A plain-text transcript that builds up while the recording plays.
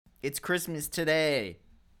It's Christmas today.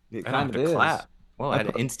 It I don't kind have of to is. clap. Well, I I had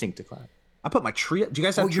an put instinct to clap. I put my tree up. Do you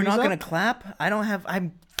guys Oh, have you're trees not up? gonna clap? I don't have.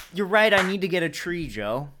 You're right. I need to get a tree,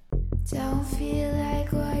 Joe. Don't feel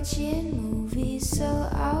like watching movies, so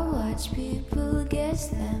I'll watch people guess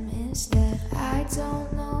them instead. I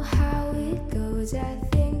don't know how it goes. I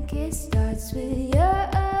think it starts with your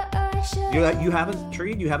show. You haven't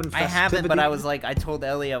treed? You haven't? I haven't, but festivity? I was like, I told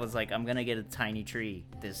Ellie, I was like, I'm gonna get a tiny tree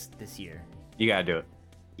this year. You gotta do it.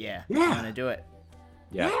 Yeah, Yeah. I'm gonna do it.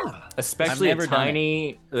 Yeah. Yeah. Especially I've never done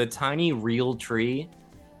the tiny real tree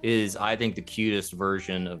is, I think, the cutest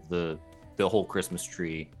version of the whole Christmas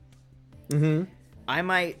tree. Mm-hmm.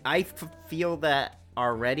 I feel that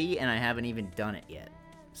already, and I haven't even done it yet.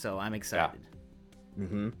 So I'm excited.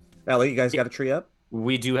 Mm-hmm. Ellie, you guys got a tree up?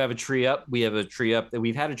 We do have a tree up. We have a tree up that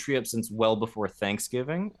we've had a tree up since well before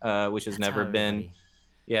Thanksgiving, which has That's never how been. everybody-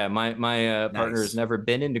 Yeah, my partner Nice. has never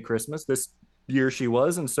been into Christmas. This year she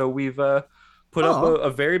was, and so we've put up Aw. a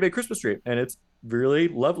very big Christmas tree, and it's really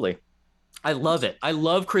lovely. I love it. I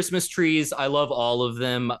love Christmas trees. I love all of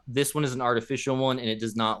them. This one is an artificial one, and it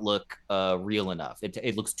does not look real enough.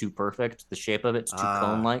 It looks too perfect. The shape of it's too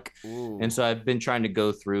cone-like, Ooh. and so I've been trying to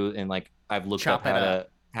go through and like I've looked Chop up it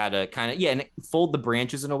up. how to kind of and fold the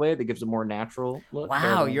branches in a way that gives a more natural look.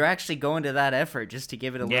 Wow, But, you're actually going to that effort just to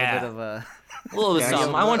give it a little Yeah. bit of a. a little bit Yeah,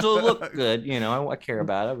 something. yeah. I want it to look good. You know, I care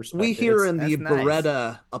about it. I respect We it. here It's- in the That's nice.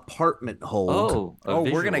 Beretta apartment hold. Oh,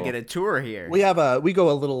 we're gonna visual. get a tour here. We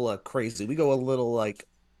go a little crazy. We go a little like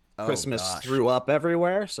Oh, Christmas gosh. threw up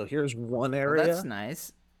everywhere. So here's one Well, area. that's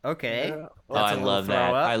nice. Okay. Yeah. Oh, That's I a little love throw that.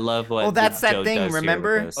 up. I love what. Oh, that's that Joe thing, does here with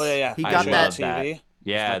remember? this. Oh yeah. He I got love that. that.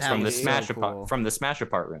 Yeah, it's That from the was so smash cool. from the smash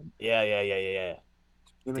apart room. Yeah.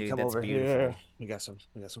 Then we Dude, come that's over beautiful. here. We got some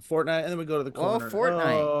Fortnite, and then we go to the Oh, corner.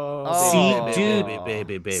 Fortnite. Oh, See, baby, dude.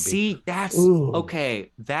 baby. See, that's Ooh.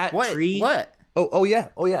 okay. That What? tree. What? Oh yeah,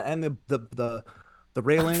 and the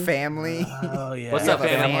railing. Family. Oh yeah. What's We up, have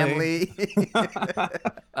a family?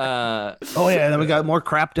 Oh yeah, then we got more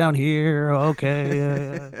crap down here.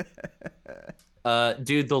 Okay.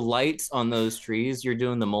 Dude, the lights on those trees. You're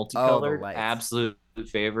doing the multicolored. lights. Absolute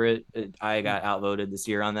favorite. I got outvoted this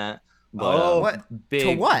year on that. But, Oh. What?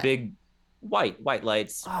 big, what? big white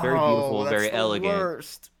lights. Very Oh, beautiful, that's very the elegant.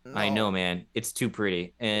 worst. I No. know, man. It's too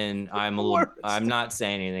pretty, and I'm a little. Worst. I'm not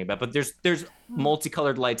saying anything about, but there's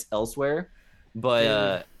multicolored lights elsewhere,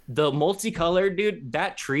 but the multicolored dude,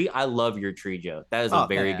 that tree. I love your tree, Joe. That is a Oh,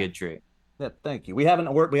 very yeah. good tree. Yeah, thank you. We haven't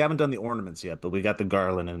done the ornaments yet, but we got the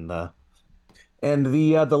garland and the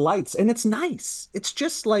lights, and it's nice. It's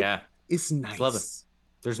just like Yeah, it's nice. love it.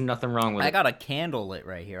 There's nothing wrong with I it. got a candle lit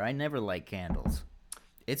right here. I never light candles.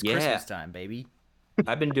 It's Yeah. Christmas time, baby.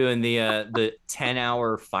 I've been doing the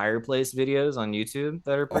 10-hour fireplace videos on YouTube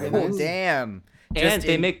that are pretty Oh, nice. damn. And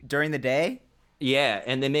they make during the day? Yeah,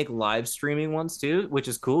 and they make live streaming ones too, which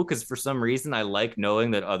is cool because for some reason I like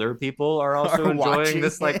knowing that other people are also Are enjoying watching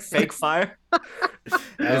this like it. fake fire. Hell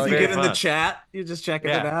As you yeah. get in the chat, you're just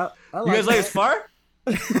checking it Yeah. out. I You guys like that. this fire?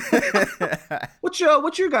 What's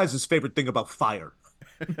your guys' favorite thing about fire?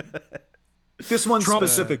 This one Trump.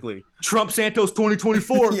 specifically. Trump Santos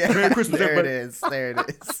 2024. Yeah, Merry Christmas, there everybody. it is. There it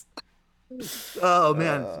is. Oh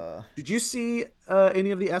man, Uh, did you see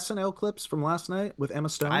any of the SNL clips from last night with Emma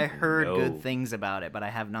Stone? I heard No. good things about it, but I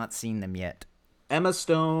have not seen them yet. Emma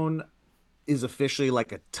Stone is officially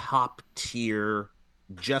like a top tier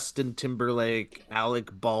Justin Timberlake, Alec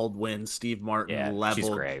Baldwin, Steve Martin Yeah, she's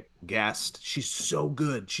level great. guest. She's so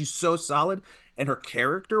good. She's so solid. And her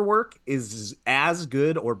character work is as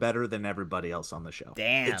good or better than everybody else on the show.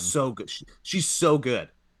 Damn. It's so good. She's so good.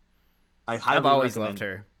 I highly I've always recommend loved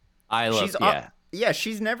her. I love She's yeah,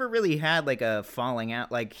 she's never really had like a falling out.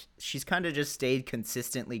 Like she's kind of just stayed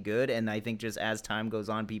consistently good, and I think just as time goes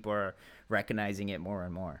on, people are recognizing it more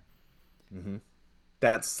and more.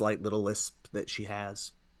 that slight little lisp that she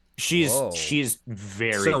has. Whoa. She's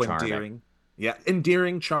very So charming. endearing. Yeah,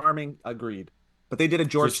 endearing, charming, agreed. But they did a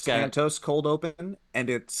George Just got- Santos cold open, and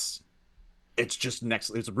it's just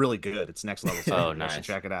it's really good. It's next level. So Oh, you guys should nice.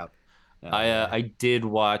 check it out. I did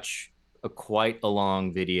watch quite a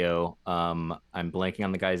long video. I'm blanking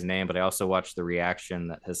on the guy's name, but I also watched the reaction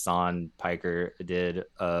that Hassan Piker did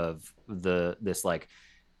of this like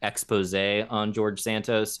expose on George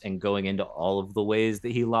Santos and going into all of the ways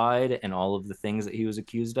that he lied and all of the things that he was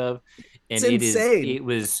accused of. And It's insane. it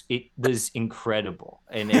was incredible.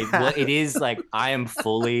 And it is like I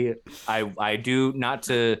do not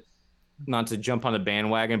to not to jump on the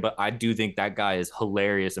bandwagon, but I do think that guy is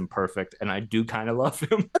hilarious and perfect, and I do kind of love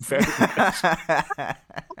him very much.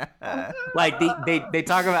 Like they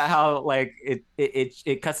talk about how like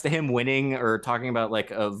it cuts to him winning or talking about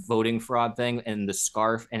like a voting fraud thing and the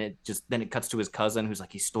scarf, and then it cuts to his cousin who's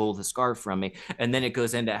like, he stole the scarf from me, and then it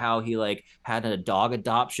goes into how he like had a dog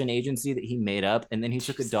adoption agency that he made up, and then he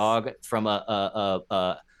took a dog from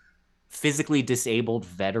a physically disabled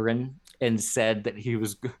veteran and said that he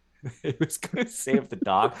was going to save the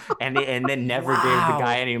dog, and then never gave the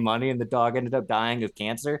guy any money, and the dog ended up dying of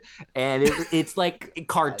cancer. And it's like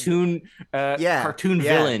cartoon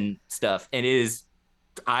villain stuff, and it is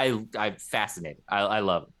I'm fascinated. I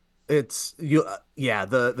love it. It's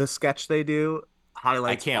the sketch they do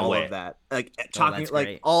highlights all of that. Like talking like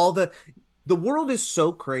great. All the world is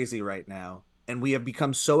so crazy right now. And we have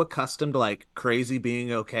become so accustomed to like crazy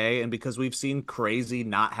being okay. And because we've seen crazy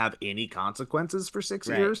not have any consequences for 6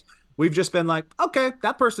 years, we've just been like, okay,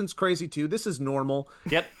 that person's crazy too. This is normal.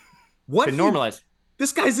 Yep. What been normalized.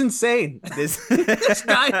 This guy's insane. This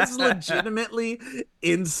guy is legitimately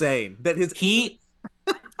insane. That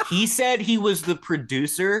he said he was the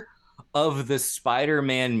producer of the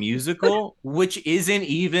Spider-Man musical, which isn't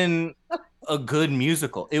even a good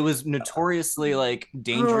musical. It was notoriously like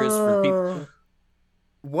dangerous for people.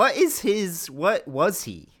 What was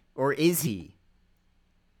he or is he?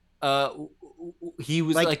 He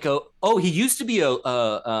was like he used to be a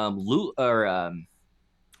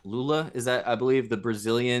Lula, is that I believe the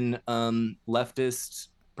Brazilian leftist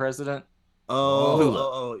president?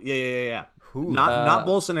 Yeah. Not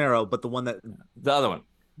Bolsonaro, but the one that the other one.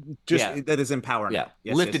 That is in power. Yeah,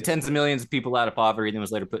 lifted tens of millions of people out of poverty, and then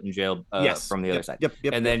was later put in jail from the other side.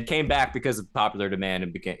 And then came back because of popular demand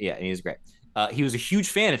and became and he's great. He was a huge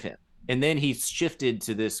fan of him, and then he shifted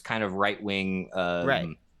to this kind of right wing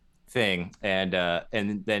thing, and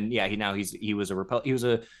then he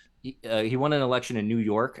won an election in New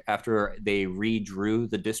York after they redrew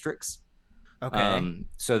the districts. Okay,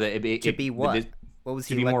 so that it to be what was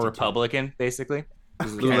he to be more Republican, basically.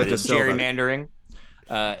 Gerrymandering.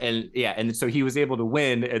 And so he was able to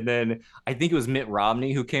win, and then I think it was Mitt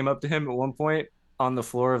Romney who came up to him at one point on the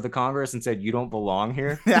floor of the Congress and said, "You don't belong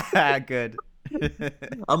here." Good.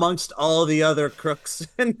 Amongst all the other crooks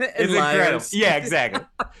and liars. Yeah, exactly.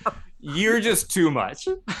 You're just too much.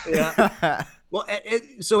 Yeah. Well,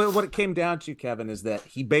 what it came down to, Kevin, is that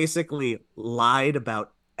he basically lied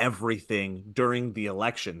about everything during the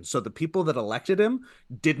election. So the people that elected him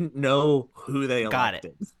didn't know who they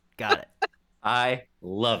elected. Got it. I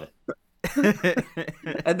love it.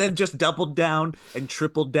 And then just doubled down and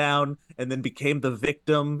tripled down and then became the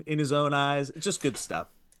victim in his own eyes. It's just good stuff.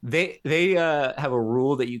 They have a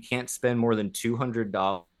rule that you can't spend more than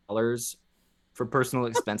 $200 for personal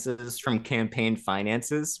expenses from campaign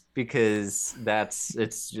finances, because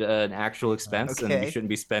it's an actual expense and you shouldn't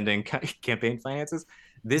be spending campaign finances.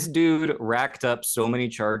 This dude racked up so many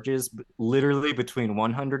charges, literally between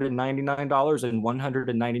 $199 and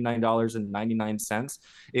 $199.99.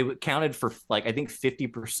 It counted for like, I think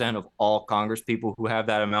 50% of all Congress people who have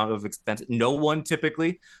that amount of expense. No one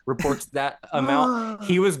typically reports that amount.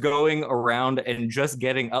 He was going around and just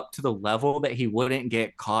getting up to the level that he wouldn't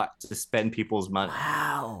get caught to spend people's money.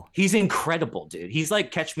 Wow. He's incredible, dude. He's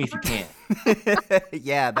like Catch Me If You Can.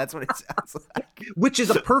 Yeah, that's what it sounds like. Which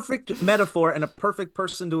is a perfect metaphor and a perfect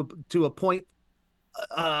person to a point,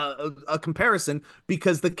 a comparison,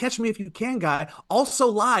 because the Catch Me If You Can guy also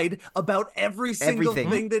lied about every single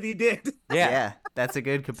thing that he did. Yeah, that's a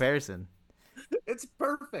good comparison. It's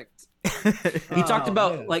perfect. He talked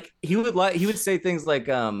about like he would say things like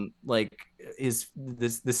the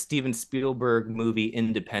Steven Spielberg movie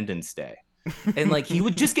Independence Day. And like he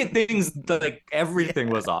would just get things like everything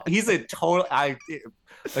was off. He's a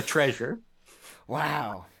treasure.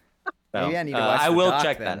 Wow. So, maybe I need to watch I will doc,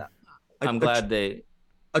 check then. that out. I'm glad they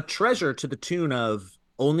a treasure to the tune of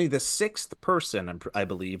only the 6th person, I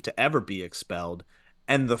believe, to ever be expelled,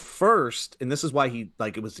 and the first, and this is why he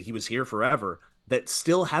was here forever, that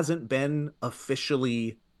still hasn't been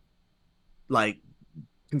officially like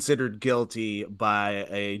considered guilty by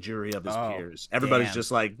a jury of his peers. Everybody's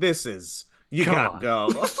just like, this is gotta go.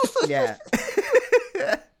 Yeah.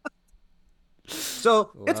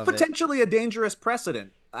 So it's potentially a dangerous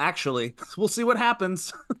precedent. Actually, we'll see what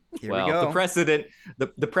happens. Here we go.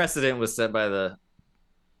 The precedent was set by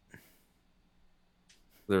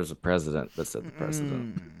there's a president that set the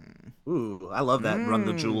precedent. Ooh, I love that Run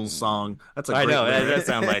the Jewels song. That's a I great know lyric. that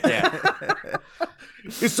sounds like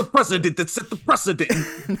It's the president that set the precedent.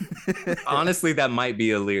 Honestly, that might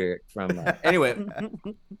be a lyric from anyway.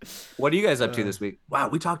 What are you guys up to this week? Wow,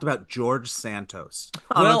 we talked about George Santos.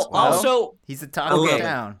 Well, Honestly, also, He's the talk Okay. of the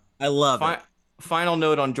town. I love it. final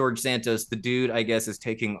note on George Santos. The dude, I guess, is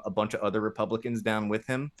taking a bunch of other Republicans down with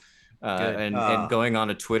him, and going on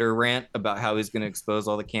a Twitter rant about how he's going to expose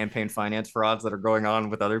all the campaign finance frauds that are going on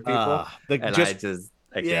with other people. I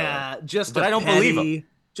can't. But I don't believe him.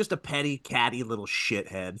 Just a petty, catty little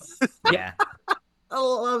shithead. Yeah. I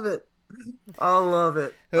love it.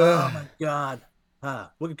 Oh my god.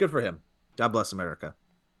 Well, good for him. God bless America.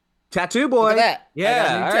 Tattoo boy. Look at that. Yeah, I got a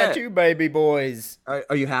new all right. tattoo, baby boys.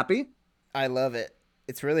 Are you happy? I love it.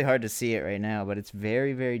 It's really hard to see it right now, but it's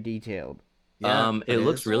very, very detailed. Yeah, It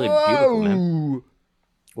looks is. really beautiful, man.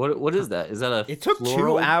 Whoa! What is that? Is that a? It took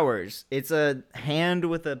floral? 2 hours. It's a hand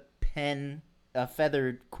with a pen, a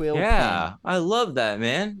feathered quill Yeah, pen. I love that,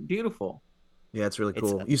 man. Beautiful. Yeah, it's really It's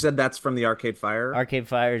cool. a- You said that's from the Arcade Fire? Arcade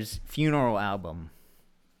Fire's funeral album.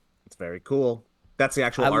 It's very cool. That's the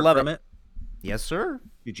actual I art love from it. it? Yes, sir.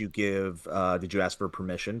 Did you ask for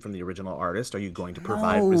permission from the original artist? Are you going to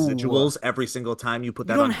provide No. residuals every single time you put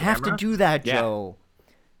that You on don't have to camera? do that, Yeah. Joe.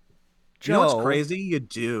 You know what's crazy? You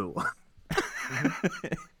do.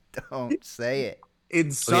 Don't say it.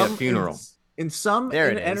 In some funeral. In some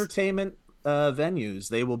There it is. entertainment venues,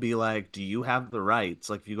 they will be like, "Do you have the rights?"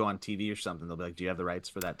 Like if you go on TV or something, they'll be like, "Do you have the rights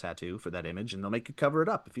for that tattoo, for that image?" And they'll make you cover it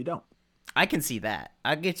up if you don't. I can see that.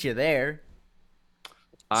 I'll get you there.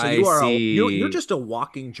 So I you are see. you're just a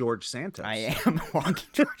walking George Santos. I am walking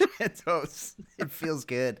George Santos. It feels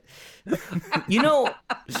good. You know,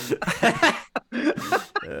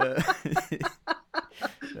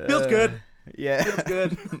 Feels good. Yeah. Feels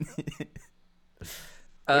good.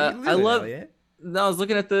 I love. I was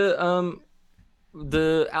looking at the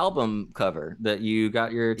album cover that you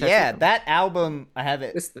got your tattoo Yeah, from. that album, I have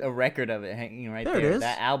It's a record of it hanging right There it there. is.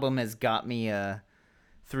 That album has got me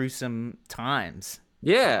through some times.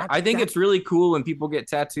 Yeah, I think it's really cool when people get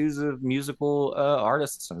tattoos of musical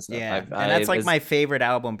artists and stuff. Yeah, and that's like my favorite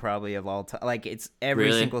album probably of all time. Like it's every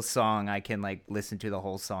Really? single song I can like listen to the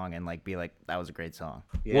whole song and like be like, that was a great song.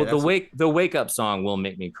 Yeah, well, that's- the wake up song will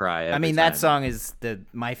make me cry. I every mean, that time. song is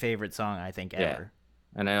my favorite song I think Yeah. ever.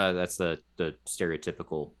 I know that's the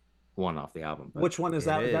stereotypical one off the album. But Which one is It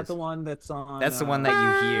that? Is that is. the one that's on? That's the one that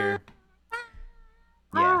you hear.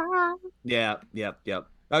 Yeah. Yep.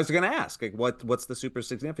 I was gonna ask, like, what's the super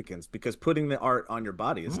significance? Because putting the art on your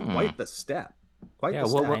body is quite the step. Quite Yeah, the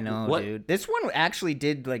well, step. I know, what- dude. This one actually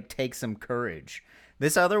did like take some courage.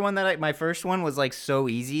 This other one my first one was like so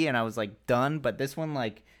easy and I was like done, but this one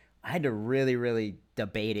like I had to really, really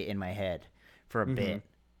debate it in my head for a bit.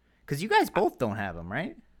 Because you guys both don't have them,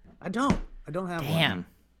 right? I don't have Damn.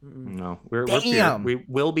 No, we're pure. Damn. We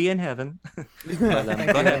will be in heaven. But,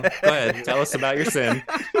 go ahead. Tell us about your sin.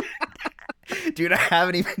 Dude, I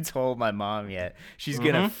haven't even told my mom yet. She's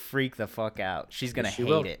gonna freak the fuck out. She's gonna She hate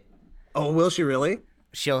will. it. Oh, will she really?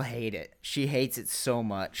 She'll hate it. She hates it so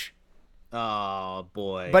much. Oh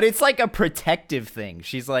boy. But it's like a protective thing.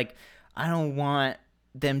 She's like, I don't want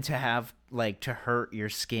them to have like to hurt your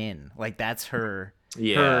skin. Like that's her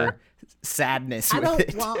her sadness I with don't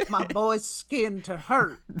it. want my boy's skin to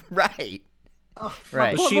hurt. Right. Oh,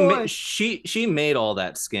 Right. my She boy. she made all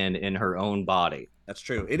that skin in her own body. That's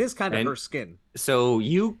true. It is kind of And- her skin. So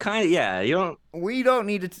you kind of you don't. We don't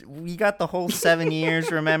need to. We got the whole 7 years.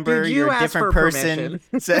 Remember, Did you you're a ask different for person.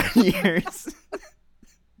 7 years.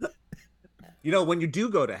 You know, when you do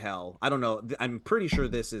go to hell, I don't know. I'm pretty sure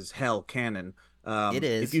this is hell canon. It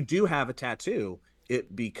is. If you do have a tattoo,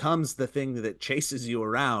 it becomes the thing that chases you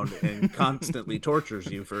around and constantly tortures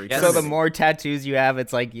you for eternity. So the more tattoos you have,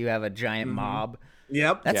 it's like you have a giant mob.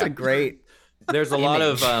 Yep. That's Yeah. a great. There's a lot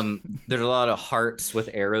of Image. there's a lot of hearts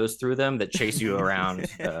with arrows through them that chase you around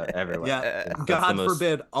everywhere. Yeah. That's the God most-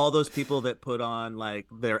 forbid all those people that put on like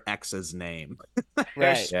their ex's name. They're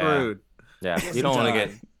Right. screwed. Yeah, Yes, you don't want to God.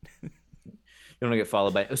 get you don't want to get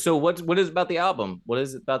followed by. So what is it about the album? What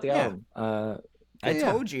is it about the Yeah. album? I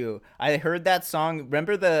Yeah. told you. I heard that song.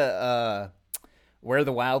 Remember the Where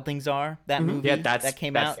the Wild Things Are? That movie Yeah, that's- that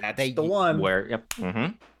came that's- out. That's They, the one. Where? Yep.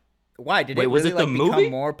 Mm-hmm. Why did Wait, it was really it the like movie?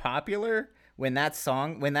 become more popular when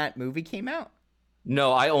that movie came out?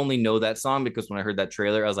 No, I only know that song because when I heard that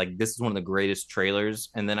trailer, I was like, "This is one of the greatest trailers."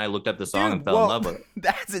 And then I looked up the song and fell in love with it.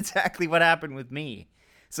 That's exactly what happened with me.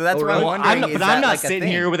 So that's Oh, what I'm really? wondering. But I'm not sitting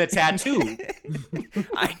here with a tattoo.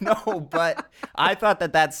 I know, but I thought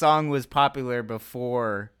that song was popular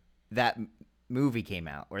before that movie came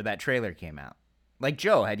out or that trailer came out. Like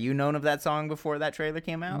Joe, had you known of that song before that trailer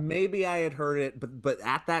came out? Maybe I had heard it, but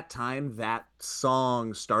at that time, that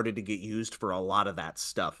song started to get used for a lot of that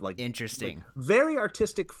stuff. Like Interesting. Very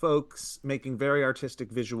artistic folks making very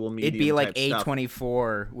artistic visual medium. It'd be like type stuff.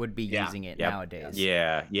 A24 would be Yeah. using it Yep. nowadays.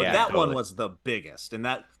 Yeah, But yeah. that totally. one was the biggest, and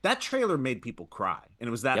that trailer made people cry, and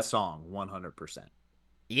it was that Yep. song 100%.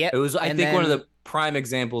 Yep. It was, I And think, one of then- the prime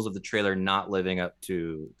examples of the trailer not living up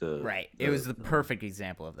to the Right. It was the perfect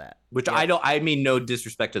example of that. which Yep. I mean no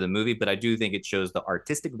disrespect to the movie, but I do think it shows the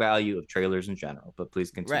artistic value of trailers in general. But please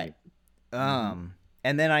continue. Right.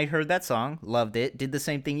 And then I heard that song, loved it, did the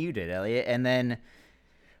same thing you did, Elliot. And then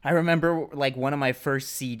I remember like one of my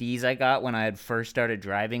first CDs I got when I had first started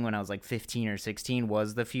driving when I was like 15 or 16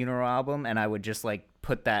 was the Funeral album, and I would just like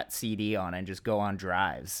put that CD on and just go on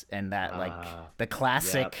drives, and that like the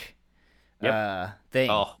classic thing.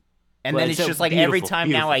 Oh, And well, then it's it's a just like every beautiful, time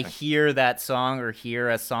now beautiful I thing. hear that song or hear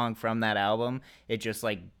a song from that album, it just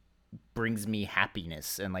like brings me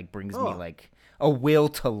happiness and like brings me like a will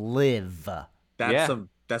to live.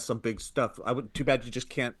 That's some big stuff. Too bad you just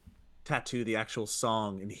can't tattoo the actual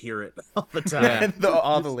song and hear it all the time.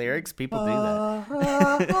 All the lyrics, people do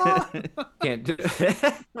that. can't do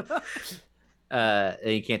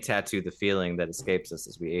you can't tattoo the feeling that escapes us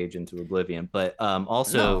as we age into oblivion. But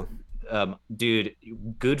also, dude,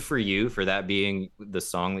 good for you for that being the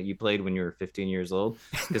song that you played when you were 15 years old.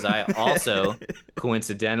 Because I also,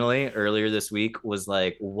 coincidentally, earlier this week was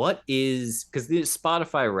like, what is, because the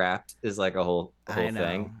Spotify Wrapped is like a whole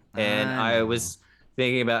thing. And I was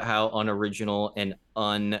thinking about how unoriginal and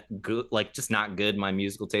ungood, like just not good my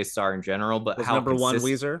musical tastes are in general, but Was how number one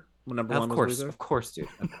consist- Weezer? Number one was Weezer? Of course, dude.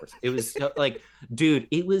 Of course. It was like, dude,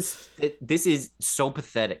 this is so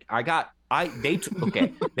pathetic.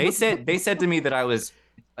 They said to me that I was,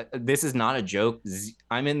 this is not a joke.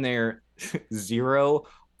 I'm in there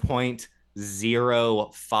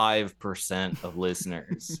 0.05% of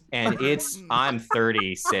listeners. And I'm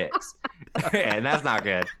 36 and that's not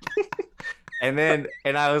good. And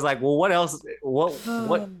I was like, well, what else?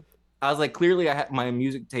 What? I was like, clearly my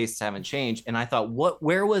music tastes haven't changed. And I thought,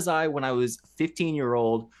 where was I when I was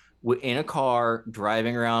 15-year-old in a car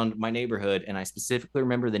driving around my neighborhood? And I specifically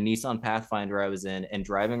remember the Nissan Pathfinder I was in and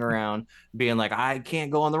driving around being like, I can't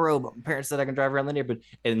go on the road, but my parents said I can drive around the neighborhood.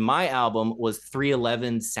 And my album was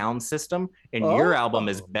 311 sound system and your album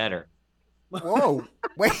is better. Whoa,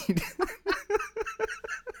 wait.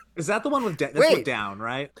 Is that the one with that's Wait. with Down,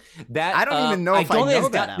 right? That I don't even know if I don't think know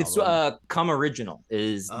it's that It's album. Come Original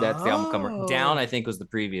that's the album Come Down. I think was the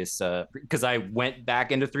previous because I went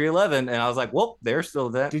back into 311 and I was like, well, they're still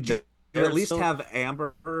that. Did you at least have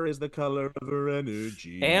Amber is the color of her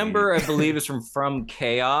energy? Amber, I believe, is from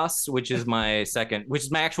Chaos, which is my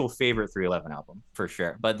actual favorite 311 album for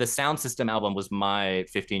sure. But the Sound System album was my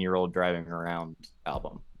 15-year-old driving around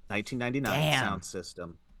album. 1999 Damn. Sound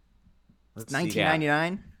System. It's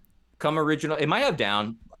 1999. Come Original, it might have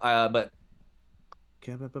Down, but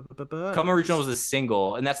Come Original was a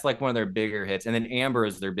single, and that's like one of their bigger hits. And then Amber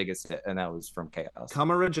is their biggest hit, and that was from Chaos.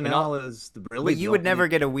 Come Original is really. But you would never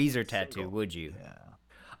get a Weezer tattoo, would you? Yeah.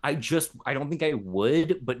 I don't think I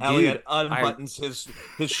would, but Elliot dude, unbuttons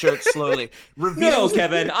his shirt slowly. no, Reveals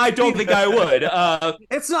Kevin, I don't think I would.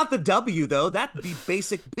 It's not the W though. That'd be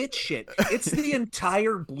basic bitch shit. It's the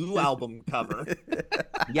entire Blue album cover.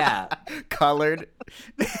 Yeah, Colored.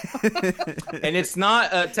 and it's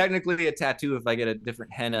not technically a tattoo if I get a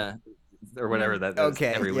different henna or whatever that is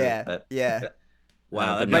Okay. everywhere. Yeah. Yeah.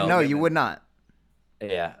 Wow, But no, you would not.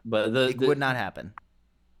 Yeah, but It would not happen.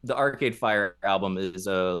 The Arcade Fire album is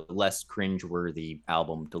a less cringeworthy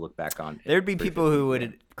album to look back on. There'd be people who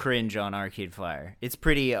would cringe on Arcade Fire. It's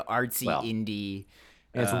pretty artsy, Well, indie.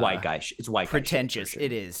 It's white guy. It's white guy shit, Pretentious. for sure.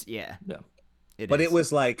 It is. Yeah. Yeah. But is. it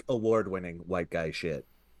was like award-winning white guy shit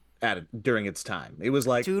during its time. It was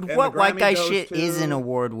like, Dude, and what the white Grammy guy goes shit to- isn't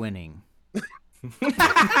award winning?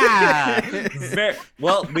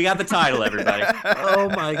 Well, we got the title, everybody. Oh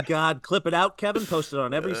my God! Clip it out, Kevin. Post it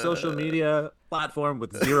on every social media platform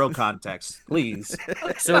with zero context, please.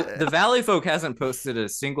 So the Valley Folk hasn't posted a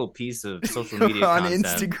single piece of social media On content,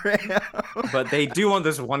 Instagram. but they do want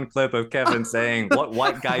this one clip of Kevin saying what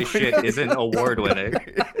white guy shit isn't award winning.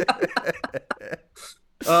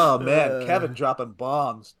 Oh man, Kevin dropping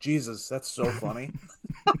bombs. Jesus, that's so funny.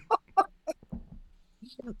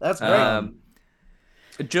 That's great.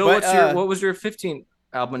 Joe, But, what was your 15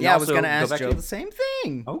 album? And Yeah, I was also going to go ask back Joe to- the same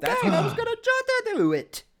thing. Okay. That's what I was going to do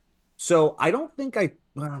it. So I don't think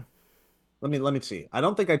well, let me see. I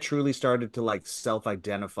don't think I truly started to like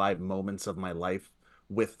self-identify moments of my life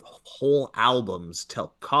with whole albums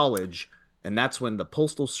till college, and that's when the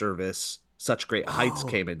Postal Service Such Great Heights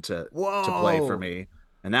came into to play for Whoa. me.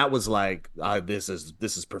 And that was like, this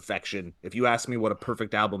is perfection. If you ask me what a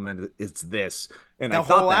perfect album is, it's this. And I The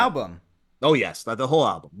thought whole that. album. Oh yes, the whole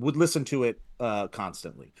album. Would listen to it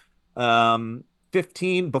constantly.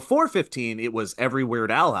 15 before 15, it was every Weird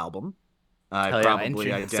Al album. I Hell yeah. probably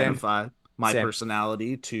Same. identify my Same.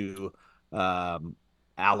 personality to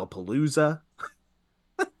Alapalooza.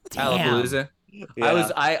 Damn. Alapalooza. Yeah.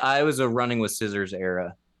 I was a Running with Scissors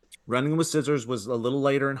era. Running with Scissors was a little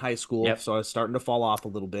later in high school, Yep. so I was starting to fall off a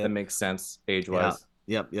little That bit. makes sense age Yeah. wise.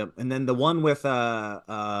 Yep. And then the one with the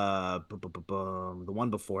one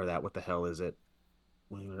before that, what the hell is it?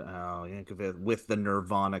 With the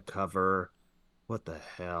Nirvana cover. What the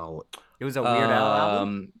hell? It was a Weird Al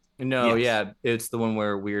album. No, Yes. yeah, it's the one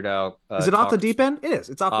where Weird Al Is it Off the talked- Deep End? It is.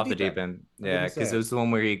 It's off the deep end. I was Yeah, gonna because say. it was the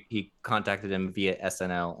one where he contacted him via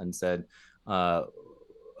SNL and said,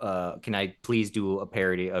 can I please do a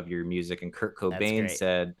parody of your music? And Kurt Cobain great.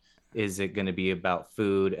 said, is it going to be about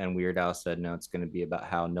food? And Weird Al said, no, it's going to be about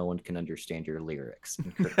how no one can understand your lyrics.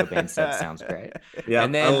 And Kurt Cobain said, sounds great. Yeah,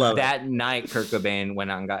 And I then love that night, Kurt Cobain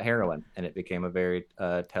went out and got heroin, and it became a very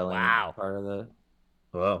telling Wow. part of the.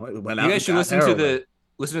 Well, it went You out guys and should got listen heroin. to the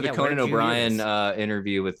Yeah, Conan where'd you hear O'Brien this?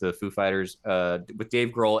 interview with the Foo Fighters with Dave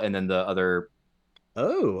Grohl and then the other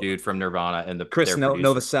Oh, dude from Nirvana and Chris their producer.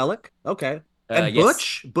 Novoselic. Okay. And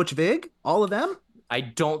Yes. Butch Vig, all of them. I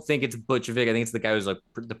don't think it's Butch Vig. I think it's the guy who's like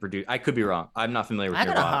the producer. I could be wrong. I'm not familiar with I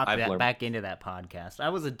gotta Nirvana. hop I've learned. back into that podcast. I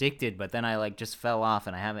was addicted, but then I like just fell off,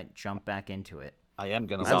 and I haven't jumped back into it. I am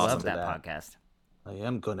gonna. I listen love to that podcast. I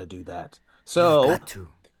am gonna do that. Got to.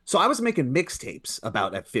 So I was making mixtapes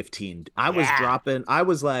about at 15. I was Yeah. dropping. I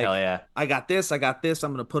was like, Hell yeah. I got this. I'm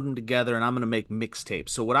gonna put them together, and I'm gonna make mixtapes.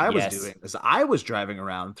 So what I was Yes. doing is I was driving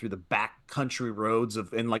around through the back country roads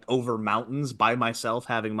and like over mountains by myself,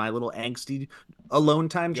 having my little angsty alone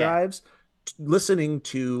time Yeah. drives, listening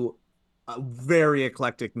to very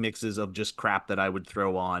eclectic mixes of just crap that I would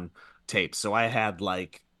throw on tapes. So I had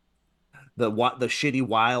like the shitty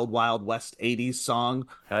Wild West 80s song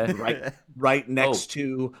right next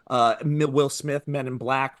to Will Smith, Men in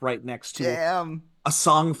Black, right next to Damn. a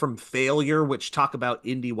song from Failure, which talk about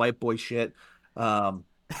indie white boy shit.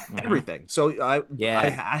 Everything. So I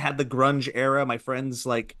had the grunge era, my friends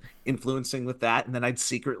like influencing with that, and then I'd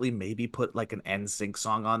secretly maybe put like an NSYNC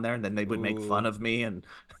song on there, and then they would make fun of me, and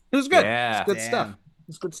it was good. Yeah. It's good stuff.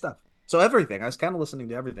 It's good stuff. So everything. I was kind of listening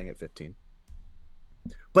to everything at 15.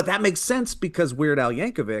 But that makes sense because Weird Al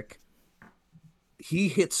Yankovic, he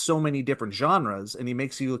hits so many different genres, and he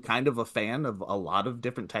makes you kind of a fan of a lot of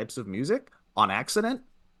different types of music on accident,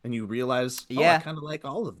 and you realize, I kind of like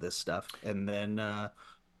all of this stuff. And then, yeah.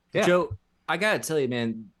 Joe, I gotta tell you,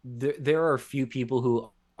 man, there are a few people who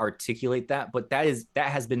articulate that, but that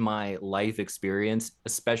has been my life experience,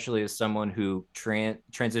 especially as someone who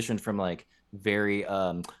transitioned from like very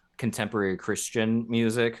contemporary Christian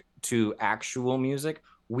music to actual music.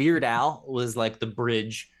 Weird Al was like the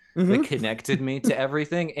bridge that connected me to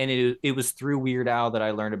everything, and it was through Weird Al that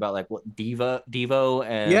I learned about like what Devo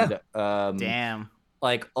and Damn.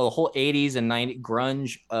 like a whole 80s and 90s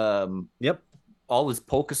grunge. Yep. All his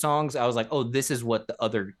polka songs. I was like, oh, this is what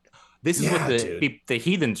the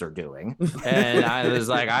heathens are doing, and I was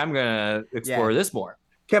like, I'm gonna explore this more.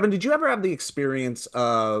 Kevin, did you ever have the experience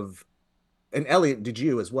of, and Elliot, did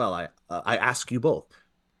you as well? I ask you both.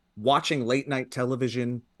 Watching late night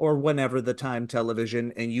television or whenever the time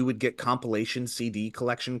television, and you would get compilation CD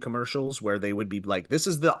collection commercials where they would be like, this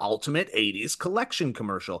is the ultimate 80s collection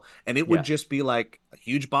commercial. And it would just be like a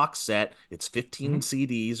huge box set. It's 15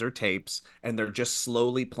 CDs or tapes, and they're just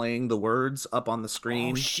slowly playing the words up on the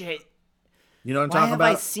screen. Oh, shit. You know what I'm Why talking have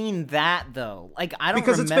about? I seen that, though? Like, I don't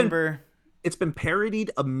Because remember. It's been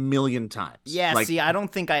parodied a million times. Yeah, like, see, I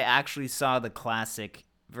don't think I actually saw the classic.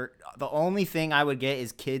 The only thing I would get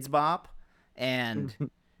is Kids Bop, and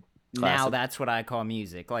now that's what I call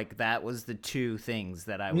music. Like, that was the two things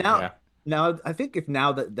that I would get. Now, I think if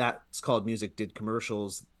now that that's called music did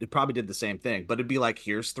commercials, it probably did the same thing. But it'd be like,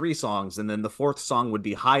 here's 3 songs, and then the 4th song would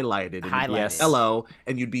be highlighted, and you'd be like, hello,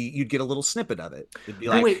 and you'd get a little snippet of it. It'd be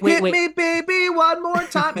like, hit me, baby, one more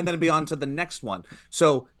time, and then it'd be on to the next one.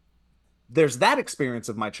 So there's that experience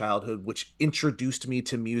of my childhood, which introduced me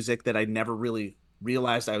to music that I never really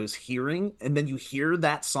realized I was hearing. And then you hear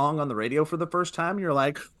that song on the radio for the first time, you're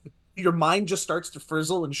like, your mind just starts to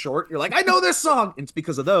frizzle and short. You're like, I know this song. And it's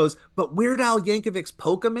because of those. But Weird Al Yankovic's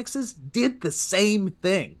polka mixes did the same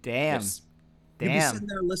thing. Damn. You'd be sitting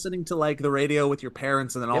there listening to like the radio with your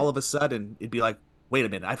parents, and then all of a sudden it'd be like, wait a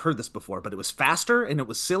minute, I've heard this before, but it was faster and it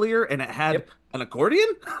was sillier and it had an accordion.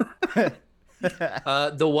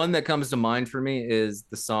 The one that comes to mind for me is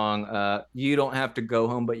the song "You Don't Have to Go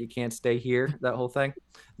Home, But You Can't Stay Here." That whole thing.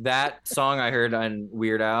 That song I heard on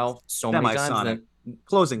Weird Al so many times. Semi-sonic.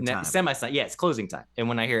 Closing time. Semi-sonic. Yeah, it's closing time. And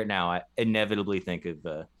when I hear it now, I inevitably think of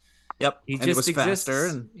Yep. he and just it was exists. faster.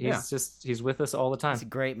 And, He's with us all the time. He's a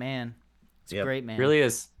great man. He's Yep. a great man. Really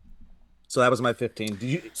is. So that was my 15.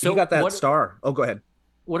 So you got that what- star? Oh, go ahead.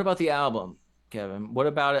 What about the album, Kevin? What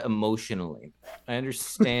about it emotionally? I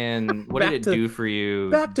understand. What Back did it to- do for you?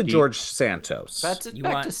 Back to George Santos. Back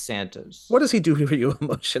to Santos. What does he do for you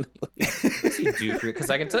emotionally? What does he do for you? Because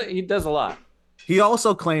I can tell you, he does a lot. He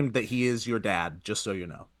also claimed that he is your dad, just so you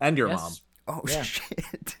know, and your mom. Oh Yeah.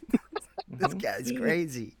 shit! This guy's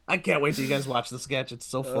crazy. I can't wait till you guys watch the sketch. It's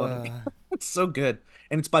so funny. It's so good,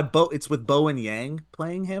 and it's by Bo. It's with Bo and Yang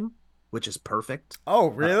playing him, which is perfect. Oh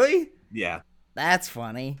really? Yeah, That's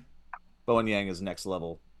funny. Bo and Yang is next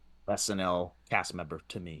level SNL cast member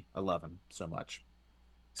to me. I love him so much.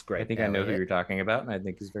 It's great. I think I know who you're talking about, and I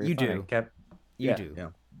think he's very You funny. do. Kev, You Yeah. do. Yeah.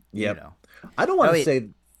 You Yep. know. I don't want to Elliot- say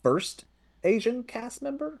first Asian cast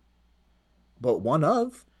member, but one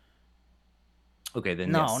of. Okay,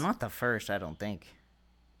 then No, yes. not the first. I don't think.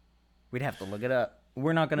 We'd have to look it up.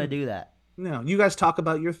 We're not gonna do that. No, you guys talk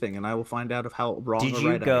about your thing, and I will find out of how wrong. Did or you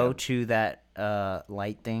right I go am. to that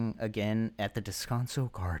light thing again at the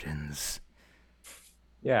Descanso Gardens?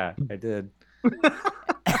 Yeah, I did.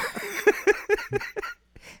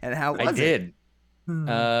 And how was I it? did. Hmm.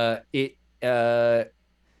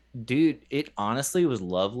 Dude, it honestly was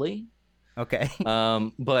lovely. Okay.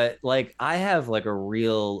 But like I have like a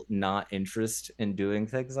real not interest in doing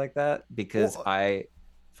things like that because Well- I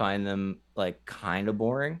find them like kind of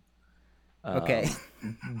boring. Okay.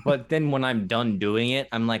 But then when I'm done doing it,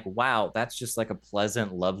 I'm like, wow, that's just like a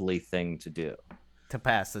pleasant, lovely thing to do. To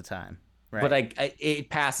pass the time. Right. But it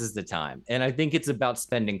passes the time, and I think it's about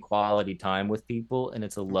spending quality time with people, and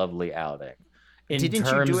it's a lovely outing. In Didn't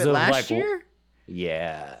you terms do it of, last like, year?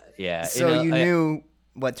 Yeah. So you knew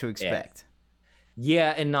what to expect.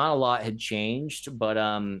 Yeah, and not a lot had changed, but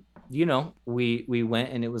we went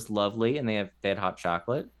and it was lovely, and they had hot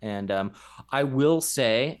chocolate, and I will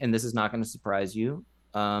say, and this is not going to surprise you,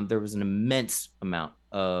 there was an immense amount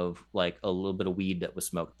of like a little bit of weed that was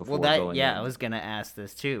smoked before going in. I was gonna ask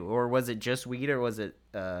this too. Or was it just weed, or was it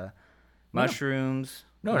mushrooms?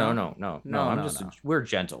 No. We're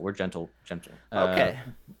gentle. We're gentle. Okay.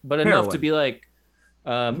 But enough Heroin. to be like,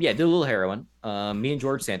 did a little heroin. Me and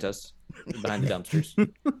George Santos behind the dumpsters.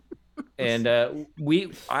 And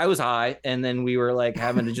I was high, and then we were like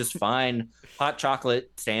having to just find hot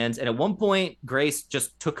chocolate stands. And at one point, Grace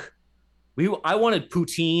just took. I wanted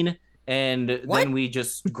poutine, and then we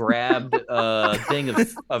just grabbed a thing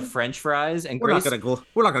of French fries. And We're Grace, not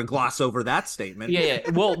gonna gloss over that statement. yeah.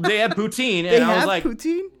 Well, they had poutine, They and I was have like,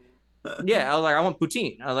 poutine? yeah, I was like, I want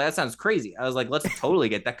poutine. I was like, that sounds crazy. I was like, let's totally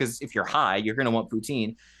get that because if you're high, you're gonna want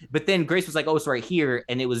poutine. But then Grace was like, oh, it's right here,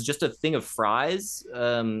 and it was just a thing of fries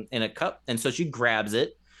in a cup, and so she grabs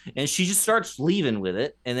it and she just starts leaving with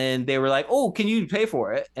it. And then they were like, oh, can you pay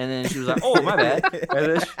for it? And then she was like, oh, my bad.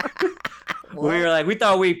 And then we were like, we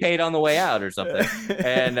thought we paid on the way out or something,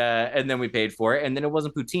 and then we paid for it, and then it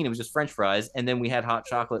wasn't poutine, it was just French fries, and then we had hot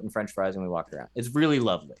chocolate and French fries, and we walked around. It's really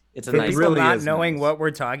lovely. It's a For nice. people really not is knowing nice. what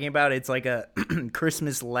we're talking about, it's like a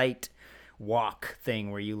Christmas light walk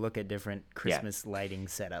thing where you look at different Christmas lighting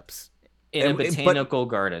setups in a And- but- botanical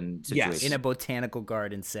garden situation. Yes. in a botanical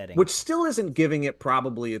garden setting. Which still isn't giving it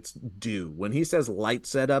probably its due. When he says light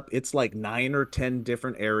setup, it's like 9 or 10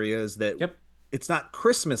 different areas that Yep. it's not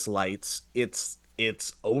Christmas lights, it's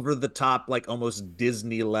over the top, like almost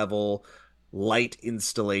Disney level light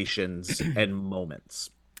installations and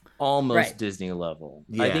moments. Almost Right. Disney level.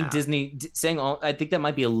 Yeah. I think Disney saying all. I think that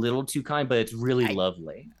might be a little too kind, but it's really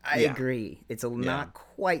lovely. I Yeah. agree. It's not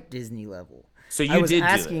quite Disney level. So I you was did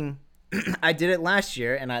asking. I did it last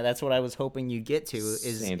year, and that's what I was hoping you'd get to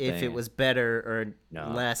is Same if thing. it was better or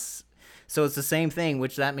No. less. So it's the same thing,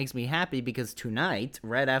 which that makes me happy because tonight,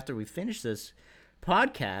 right after we finish this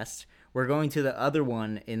podcast, we're going to the other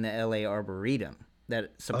one in the LA Arboretum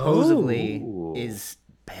that supposedly Oh. is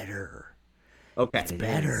better. Okay. It's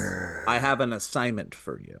better. I have an assignment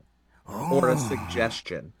for you or a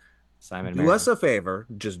suggestion. Simon. Do us a favor,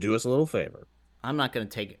 just do us a little favor. I'm not going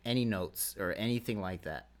to take any notes or anything like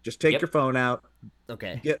that. Just take Yep. your phone out,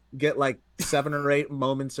 Okay. get like 7 or 8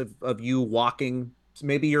 moments of you walking.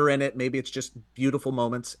 Maybe you're in it, maybe it's just beautiful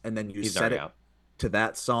moments, and then you He's set already it out. to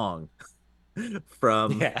that song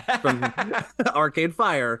from Yeah. from Arcade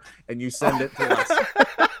Fire, and you send it to us.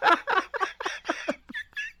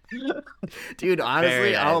 Dude, honestly,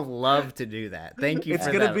 Very nice. I'll love to do that. Thank you It's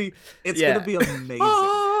for gonna that. be Yeah. amazing.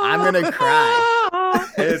 I'm gonna cry.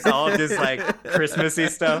 It's all just like Christmassy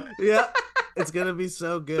stuff. Yeah, it's gonna be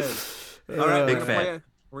so good. All right, Big fan.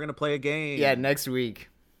 we're gonna play a game. Yeah, next week.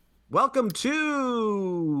 Welcome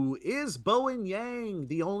to Is Bowen Yang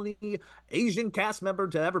the only Asian cast member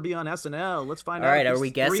to ever be on SNL? Let's find All out right, if are we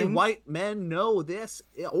these three guessing? white men know this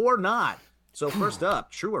or not. So first up,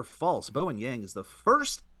 true or false, Bowen Yang is the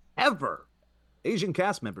first ever Asian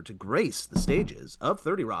cast member to grace the stages of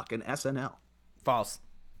 30 Rock and SNL. False.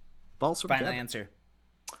 False or Final Kevin? answer.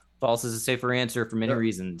 False is a safer answer for many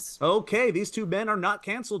reasons. Okay, these two men are not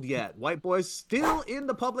canceled yet. White boys still in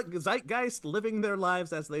the public zeitgeist, living their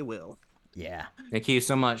lives as they will. Yeah. Thank you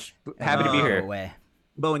so much. Happy to be Go here. away.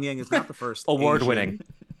 Bowen Yang is not the first Award-winning.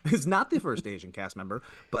 Is not the first Asian cast member,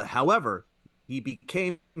 but however, he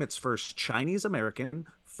became its first Chinese American,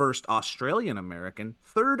 first Australian American,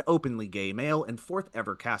 third openly gay male, and fourth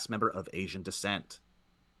ever cast member of Asian descent.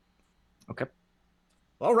 Okay.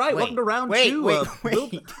 All right, welcome to round two.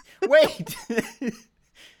 Wait.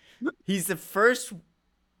 He's the first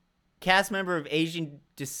cast member of Asian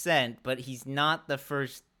descent, but he's not the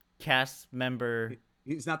first cast member.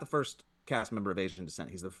 He's not the first cast member of Asian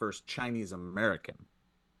descent. He's the first Chinese American.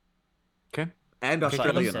 Okay. And I thought you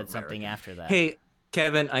Australian said something American. after that. Hey,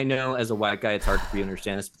 Kevin, I know as a white guy it's hard for you to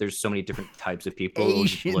understand this, but there's so many different types of people. It'll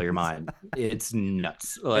just blow your mind. It's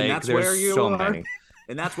nuts. Like, that's there's where you so are. many.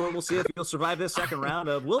 And that's where we'll see if you'll survive this second round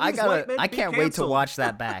of will I these white men I be can't wait to canceled? watch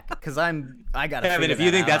that back because I gotta. Kevin, figure if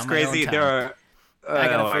you that think out that's on my own crazy, time. there are. I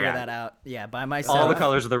gotta oh my figure God. that out. Yeah, by myself. All the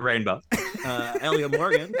colors of the rainbow. Elliot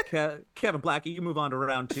Morgan, Kevin Blackie, you move on to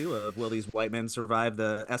round two of will these white men survive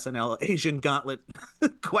the SNL Asian Gauntlet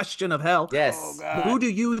question of hell? Yes. Who do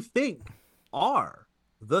you think are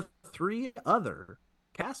the three other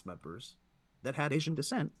cast members that had Asian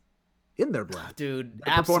descent in their blood? Dude,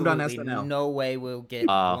 That performed on absolutely SNL. no way we'll get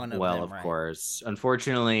one of Well, them of right. course.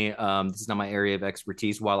 Unfortunately, this is not my area of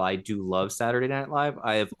expertise. While I do love Saturday Night Live,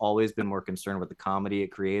 I have always been more concerned with the comedy it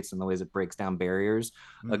creates and the ways it breaks down barriers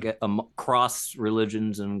across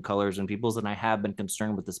religions and colors and peoples, and I have been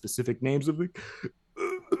concerned with the specific names of the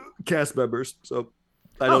cast members. So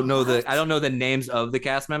I don't know the names of the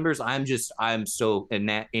cast members. I'm so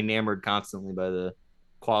enamored constantly by the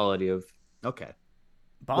quality of. Okay.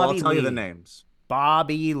 Bobby Well, I'll tell you Lee. the names.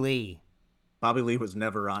 Bobby Lee. Bobby Lee was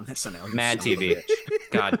never on SNL. you Mad son of a TV.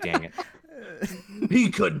 bitch. God dang it.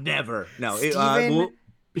 He could never. No, Steven-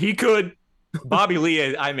 He could. Bobby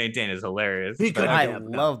Lee, I maintain, is hilarious. He could. I Yeah,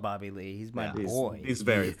 no. love Bobby Lee. He's my yeah, boy. he's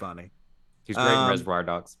very funny. He's great in Reservoir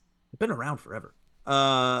Dogs. Been around forever.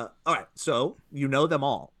 All right, so you know them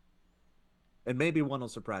all, and maybe one will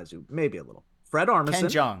surprise you, maybe a little. Fred Armisen. Ken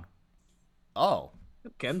Jeong. Oh.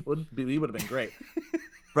 Ken would have been great.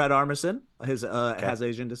 Fred Armisen has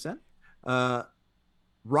Asian descent.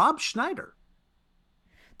 Rob Schneider.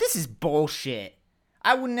 This is bullshit.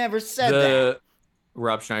 I would never said that.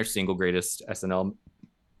 Rob Schneider's single greatest SNL.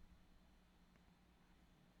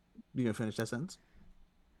 You gonna finish that sentence?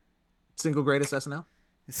 Single greatest SNL.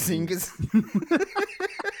 Singus.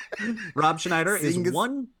 Rob Schneider is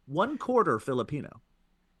Singus. one quarter Filipino,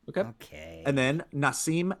 Okay. and then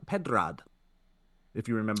Nassim Pedrad, if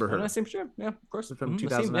you remember her. Nassim, sure. Yeah, of course. From Mhm,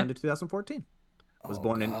 2009 Nassim, to 2014. Was Oh,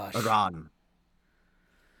 born gosh. in Iran.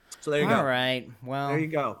 So there you All go. right. Well, There you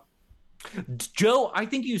go. yeah. Joe, I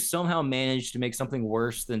think you somehow managed to make something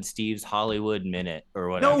worse than Steve's Hollywood Minute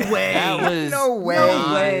or No whatever. way. That was No way.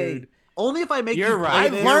 No way. Only if I make You're you right. play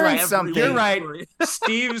I've this learned every something. You're right. story.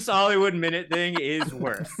 Steve's Hollywood Minute thing is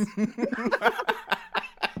worse.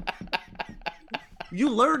 You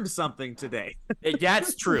learned something today.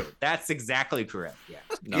 That's true. That's exactly correct. Yeah.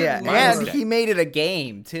 No, yeah, my and mistake. he made it a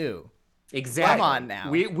game too. Exactly. Come on now.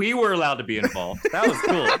 We were allowed to be involved. That was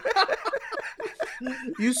cool.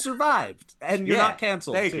 You survived, and you're Yeah, not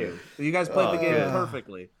canceled. thank too. you. You guys played the game yeah.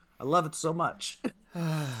 perfectly. I love it so much.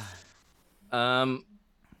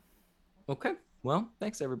 Okay. Well,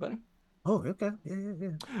 thanks everybody. Oh, okay.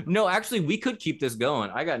 Yeah. No, actually, we could keep this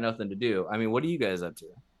going. I got nothing to do. I mean, what are you guys up to?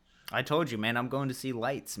 I told you, man. I'm going to see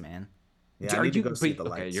Lights, man. Yeah, I Are need you, to go see but-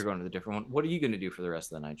 the okay, lights. you're going to the different one. What are you going to do for the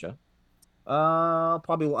rest of the night, Joe? I'll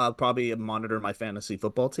probably monitor my fantasy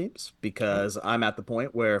football teams because I'm at the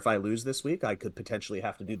point where if I lose this week, I could potentially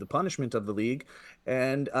have to do the punishment of the league,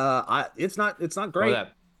 and it's not great. Oh,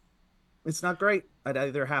 It's not great. I'd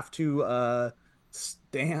either have to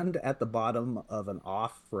stand at the bottom of an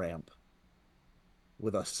off ramp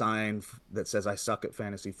with a sign that says I suck at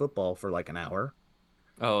fantasy football for like an hour,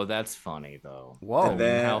 oh, that's funny though. Whoa. And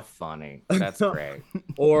then- How funny. That's great.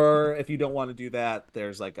 or if you don't want to do that,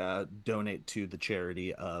 there's like a donate to the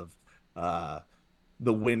charity of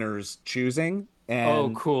the winner's choosing,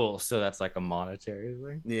 And cool. So that's like a monetary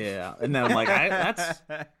thing. yeah, and then I'm like,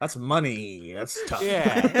 that's money. That's tough.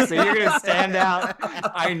 Yeah. So you're gonna stand out.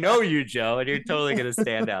 I know you, Joe, and you're totally gonna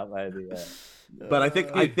stand out by the. But I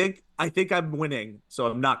think I'm winning, so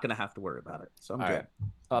I'm not gonna have to worry about it. So I'm All good.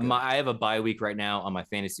 right. I have a bye week right now on my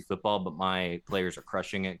fantasy football, but my players are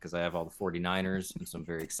crushing it because I have all the 49ers, and so I'm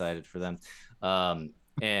very excited for them.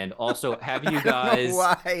 And also, have you guys? I don't know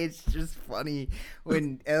why it's just funny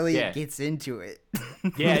when Elliot gets into it.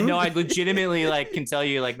 Yeah, no, I legitimately can tell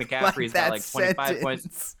you McCaffrey's got 25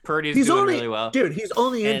 points. Purdy's doing really well. Dude, he's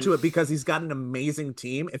only into it because he's got an amazing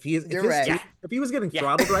team. If he was getting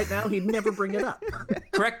throttled right now, he'd never bring it up.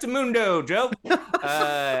 Correctamundo, Joe.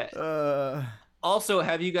 Also,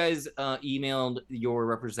 have you guys emailed your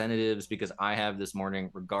representatives, because I have this morning,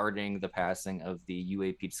 regarding the passing of the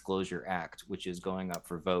UAP Disclosure Act, which is going up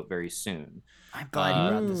for vote very soon. I'm glad you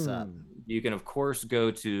brought this up. You can, of course, go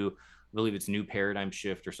to, I believe it's New Paradigm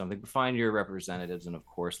Shift or something, but find your representatives and, of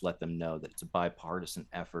course, let them know that it's a bipartisan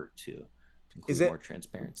effort to include more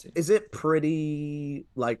transparency. Is it pretty,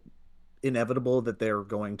 inevitable that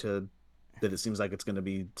that it seems like it's going to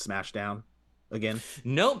be smashed down again?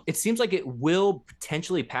 No, it seems like it will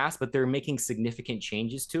potentially pass, but they're making significant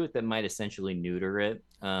changes to it that might essentially neuter it.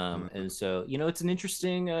 And so, it's an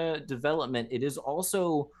interesting development. It is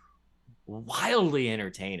also wildly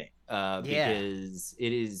entertaining because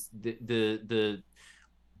it is the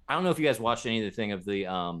I don't know if you guys watched anything of the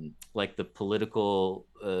the political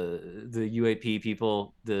the UAP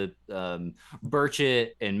people, the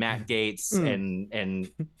Burchett and Matt Gaetz and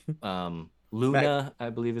Luna, I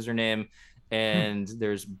believe is her name. And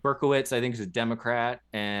there's Berkowitz, I think is a Democrat,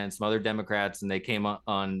 and some other Democrats, and they came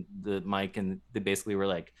on the mic and they basically were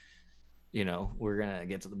like, we're gonna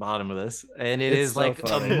get to the bottom of this, and it's so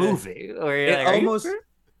funny. A movie. Where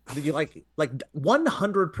you're like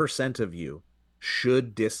 100% of you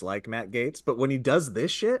should dislike Matt Gaetz, but when he does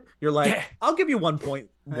this shit, you're like, I'll give you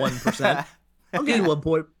 1.1%. I'll give you 1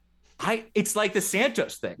 point. It's like the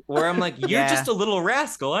Santos thing, where I'm like, you're just a little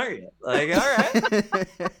rascal, aren't you? All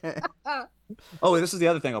right. Oh, this is the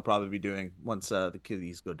other thing I'll probably be doing once the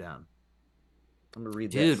kiddies go down. I'm gonna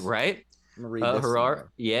read this. Dude, right? I'm gonna read this. Harari.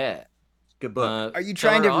 Yeah. Good book. Are you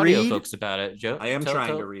trying to read? Folks about it, Joe. I am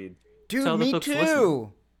trying to read. Dude, me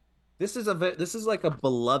too. This is like a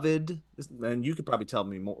beloved, and you could probably tell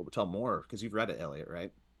more because you've read it, Elliot,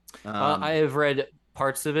 right? I have read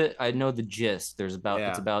parts of it. I know the gist. It's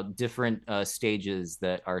about different stages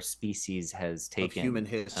that our species has taken of human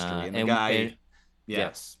history, and the guy,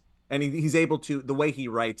 yes. And he's able to. The way he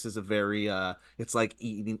writes is a very. It's like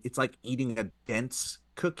eating a dense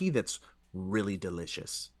cookie that's really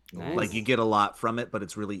delicious. Nice. Like you get a lot from it, but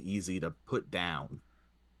it's really easy to put down.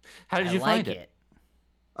 How did you find it?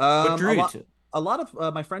 What drew you to? A lot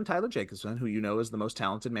of my friend Tyler Jacobson, who is the most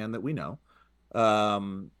talented man that we know.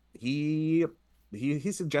 He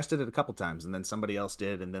suggested it a couple times, and then somebody else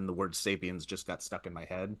did, and then the word sapiens just got stuck in my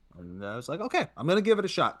head, and I was like, okay, I'm gonna give it a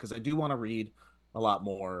shot because I do want to read a lot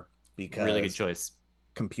more. Because really good choice.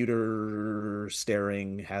 Computer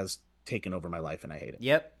staring has taken over my life, and I hate it.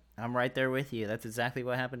 Yep, I'm right there with you. That's exactly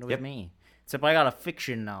what happened with me. Except I got a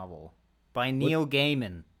fiction novel by Neil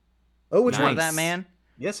Gaiman. Oh, which one? That man?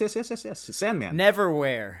 Yes. Sandman.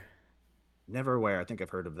 Neverwhere. I think I've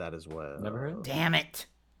heard of that as well. Never heard. Damn it!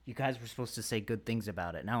 You guys were supposed to say good things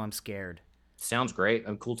about it. Now I'm scared. Sounds great.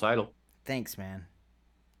 A cool title. Thanks, man.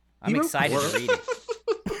 I'm excited to read it.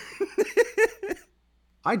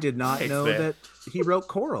 I did not know that he wrote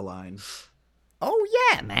Coraline. Oh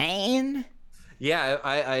yeah, man. Yeah,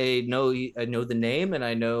 I know the name, and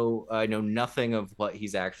I know nothing of what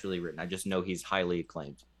he's actually written. I just know he's highly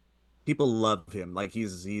acclaimed. People love him. Like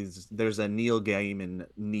there's a Neil Gaiman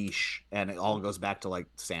niche, and it all goes back to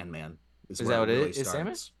Sandman. Is that what it is?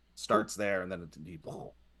 Sandman starts there, and then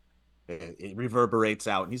it reverberates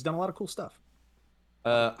out. And he's done a lot of cool stuff.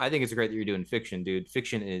 I think it's great that you're doing fiction, dude.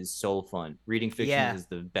 Fiction is so fun. Reading fiction is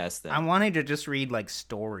the best thing. I'm wanting to just read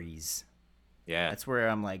stories. Yeah. That's where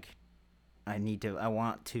I'm I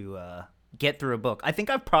want to get through a book. I think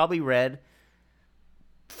I've probably read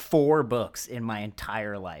 4 books in my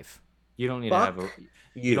entire life. You don't need to have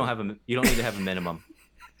you don't need to have a minimum.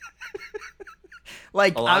 A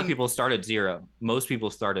lot of people start at 0. Most people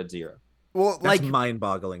start at 0. Well, that's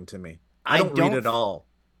mind-boggling to me. I don't read at all.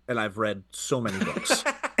 And I've read so many books.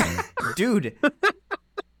 Dude.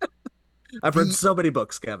 I've read so many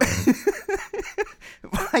books, Kevin.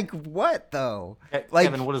 What, though?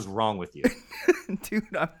 Kevin, what is wrong with you?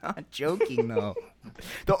 Dude, I'm not joking, though.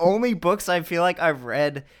 The only books I feel like I've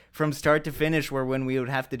read from start to finish were when we would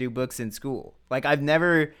have to do books in school. I've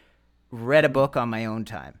never read a book on my own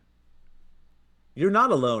time. You're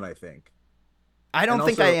not alone, I think. I don't And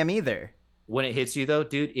think I also- am either. When it hits you though,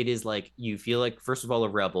 dude, it is like you feel like first of all a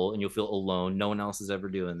rebel and you'll feel alone. No one else is ever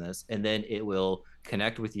doing this. And then it will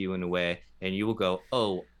connect with you in a way and you will go,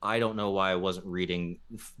 "Oh, I don't know why I wasn't reading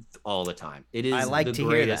all the time." It I is like the to hear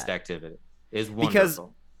greatest that. activity. It is Because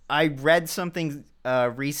wonderful. I read something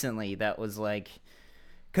recently that was like,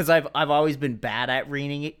 because I've always been bad at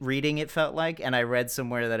reading it felt like, and I read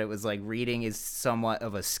somewhere that it was like reading is somewhat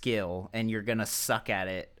of a skill, and you're gonna suck at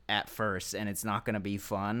it at first, and it's not gonna be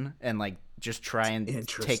fun, and like just try and take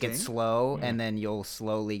Interesting. it slow, and then you'll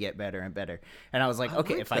slowly get better and better. And I was like, I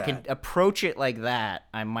okay, like if I can that. approach it like that,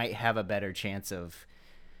 I might have a better chance of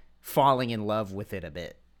falling in love with it a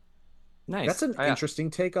bit. Nice. That's an interesting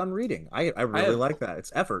take on reading. I really have- like that.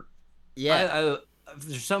 It's effort. Yeah,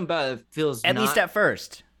 There's something about it that feels at not, least at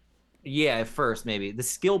first. yeah, at first maybe the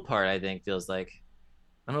skill part I think feels like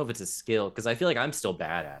I don't know if it's a skill because I feel like I'm still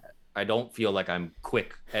bad at it. I don't feel like I'm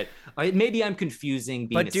quick at. Maybe I'm confusing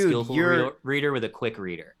being But a dude, skillful you're- reader with a quick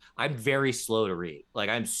reader. I'm very slow to read. Like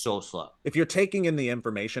I'm so slow. If you're taking in the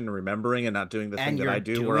information and remembering and not doing the And thing that I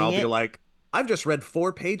you're do, where I'll doing be it? like, I've just read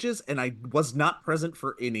 4 pages and I was not present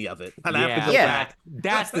for any of it, and I have to go Yeah. back.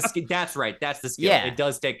 That's the skill. That's right. That's the skill. Yeah. It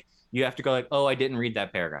does take. You have to go like, oh, I didn't read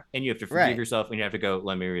that paragraph, and you have to forgive Right. yourself, and you have to go,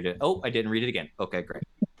 let me read it. Oh, I didn't read it again. Okay, great.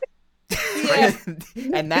 Yeah.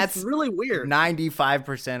 And that's It's really weird.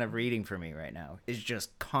 95% of reading for me right now is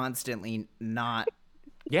just constantly not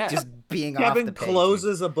Yeah. just being off Kevin the page.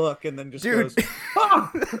 closes a book and then just Dude. goes,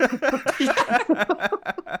 "Ah!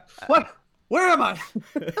 What? Where am I?"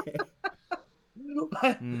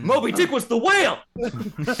 Moby Dick was the whale.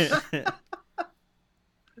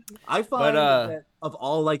 I find But, that of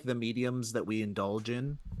all like the mediums that we indulge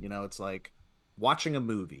in, it's like watching a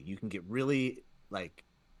movie. You can get really like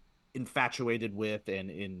infatuated with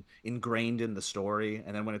and ingrained in the story,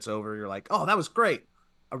 and then when it's over, you're like, "Oh, that was great.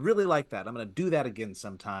 I really like that. I'm gonna do that again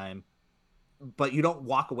sometime." But you don't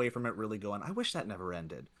walk away from it really going, "I wish that never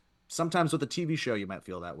ended." Sometimes with a TV show, you might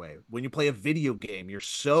feel that way. When you play a video game, you're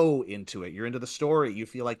so into it. You're into the story. You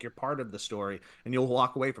feel like you're part of the story, and you'll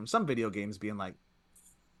walk away from some video games being like,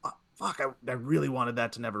 fuck, I really wanted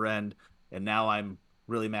that to never end, and now I'm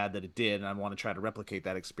really mad that it did, and I want to try to replicate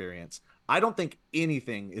that experience. I don't think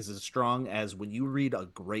anything is as strong as when you read a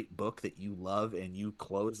great book that you love and you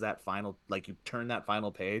close that final, like you turn that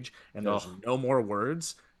final page and there's no more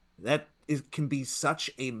words. That can be such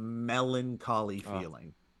a melancholy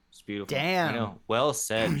feeling. It's beautiful. Damn. Well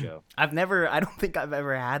said, Joe. I don't think I've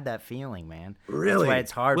ever had that feeling, man. Really? That's why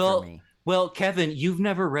it's hard for me. Well, Kevin, you've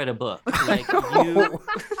never read a book. Like you.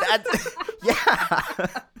 That's, yeah.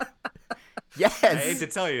 Yes. I hate to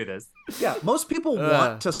tell you this. Yeah, most people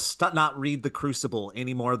want to not read The Crucible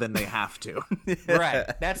any more than they have to. Right.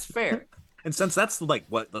 That's fair. And since that's like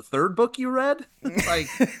what the 3rd book you read, like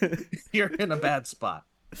you're in a bad spot.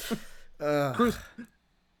 What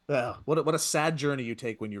a sad journey you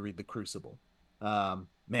take when you read The Crucible.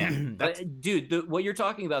 Man, Dude, what you're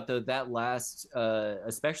talking about though, that last,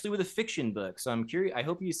 especially with a fiction book. So I'm curious. I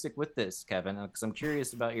hope you stick with this, Kevin, because I'm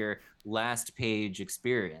curious about your last page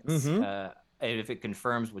experience. And if it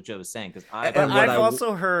confirms what Joe was saying, because I've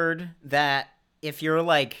also heard that if you're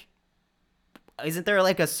like, isn't there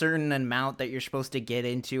like a certain amount that you're supposed to get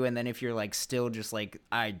into, and then if you're like still just like,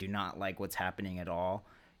 I do not like what's happening at all,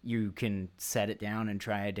 you can set it down and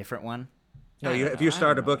try a different one? No, if you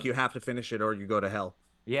start a book, you have to finish it or you go to hell.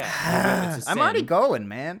 Yeah. I'm already going,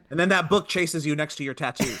 man. And then that book chases you next to your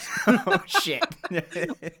tattoos. Oh shit.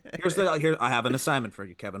 Here I have an assignment for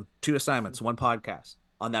you, Kevin. 2 assignments, 1 podcast.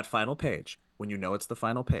 On that final page, when you know it's the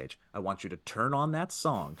final page, I want you to turn on that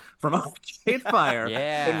song from Arcade Fire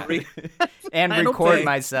Yeah. and Final record page.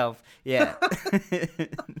 myself. Yeah.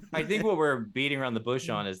 I think what we're beating around the bush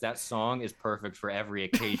on is that song is perfect for every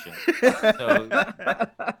occasion. So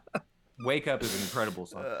Wake Up is an incredible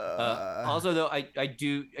song. Also, though, I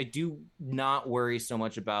do not worry so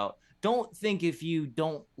much about. Don't think if you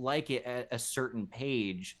don't like it at a certain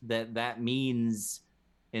page that means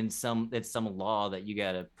it's some law that you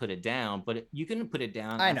got to put it down. But you can put it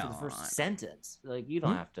down after the first sentence. Like you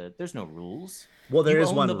don't have to. There's no rules. Well, there You is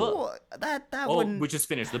own one the rule. book. That Oh, wouldn't. we just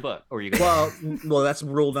finished the book. Or you go. Well, that's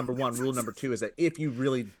rule number 1. Rule number 2 is that if you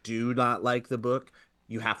really do not like the book,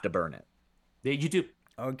 you have to burn it You do.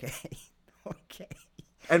 Okay. Okay.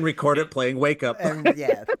 and record it playing Wake Up. And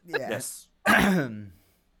yeah. Yes. Damn.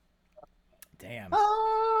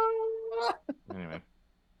 Anyway.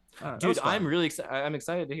 That Dude, was fun. I'm really excited. I'm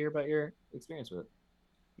excited to hear about your experience with it.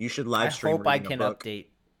 You should I live stream. hope I reading a can book. update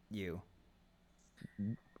you.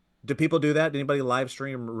 Do people do that? Did anybody live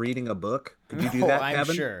stream reading a book? Could you do No, that, I'm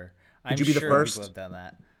Kevin? sure. Could you be the sure first? people have done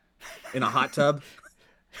that. in a hot tub.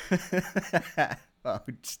 Oh,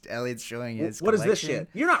 Elliot's showing his What is this collection shit?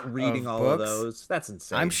 You're not reading of all of books. those. That's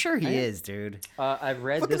insane. I'm sure he is, dude. I've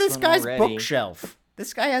read Look at this this one guy's already. bookshelf.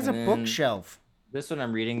 This guy has a And bookshelf. This one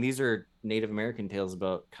I'm reading. These are Native American tales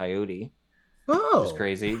about coyote. Oh, It's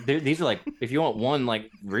crazy. These are like, if you want one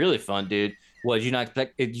like really fun, dude. What did you not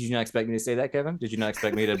expect? Did you not expect me to say that, Kevin? Did you not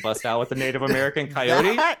expect me to bust out with the Native American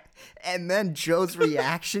coyote? That, and then Joe's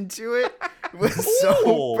reaction to it was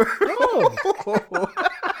so.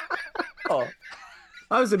 Oh.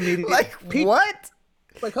 I was immediately Like what?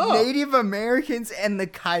 Like, oh, Native Americans and the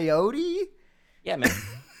coyote? Yeah, man.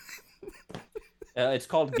 It's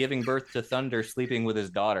called Giving Birth to Thunder, Sleeping with His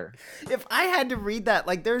Daughter. If I had to read that,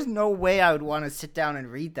 like, there's no way I would want to sit down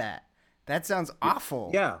and read that. That sounds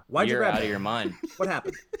awful. Yeah. Why'd you You're grab out that? of your mind. What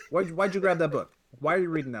happened? Why'd you grab that book? Why are you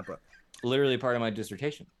reading that book? Literally part of my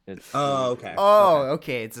dissertation. Oh, okay. Oh,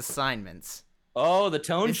 okay. It's assignments. Oh, the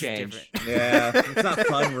tone This is change. different. Yeah, it's not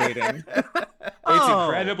fun reading. It's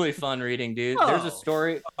incredibly fun reading, dude. There's a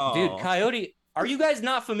story. Dude, Oh. coyote. Are you guys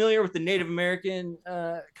not familiar with the Native American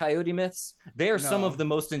coyote myths? They are some No. of the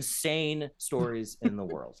most insane stories in the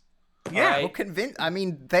world. Yeah. All right? Well, I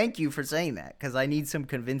mean, thank you for saying that, because I need some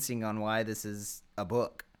convincing on why this is a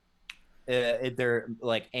book. They're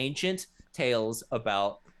like ancient tales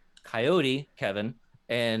about coyote, Kevin,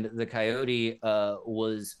 and the coyote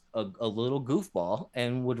was a little goofball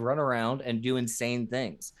and would run around and do insane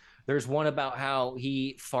things. There's one about how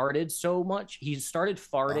he farted so much. He started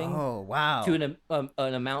farting Oh, wow. to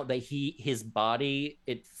an amount that his body,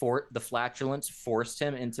 the flatulence forced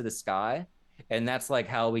him into the sky. And that's like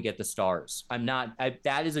how we get the stars.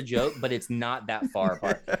 That is a joke, but it's not that far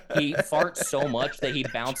apart. He farts so much that he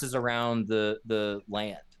bounces around the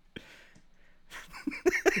land.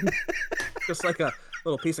 Just like a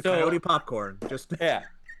little piece of coyote popcorn. Just Yeah.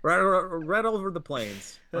 right over the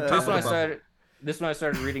plains. On top This of one I the started. This one I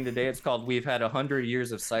started reading today. It's called "We've Had 100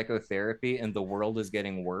 Years of Psychotherapy and the World is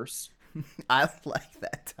Getting Worse." I like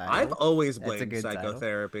that title. I've always That's a blamed good title.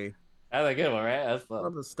 psychotherapy That's a good one, right? That's fun.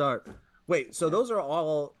 from the start. Wait, so those are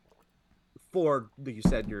all for you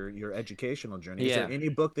said your educational journey. Is Yeah. there any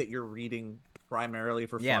book that you're reading primarily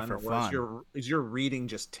for Yeah, fun, for or fun. is your reading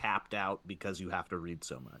just tapped out because you have to read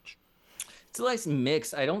so much? It's a nice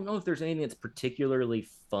mix. I don't know if there's anything that's particularly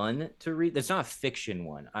fun to read. It's not a fiction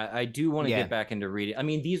one. I do want to Yeah. get back into reading. I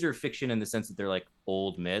mean, these are fiction in the sense that they're like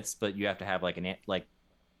old myths, but you have to have like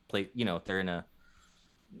they're in a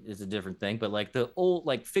is a different thing. But like the old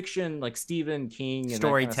like fiction, like Stephen King and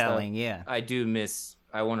Storytelling, that kind of stuff, yeah. I do miss.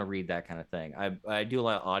 I want to read that kind of thing. I do a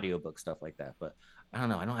lot of audiobook stuff like that, but I don't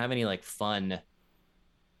know. I don't have any like fun.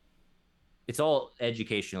 It's all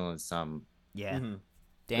educational in some. Yeah. Mhm.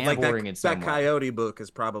 Damn. Like boring in that some way. coyote book is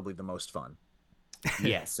probably the most fun.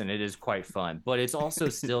 Yes, and it is quite fun, but it's also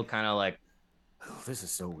still kind of like, oh, this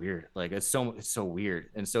is so weird. Like it's so weird,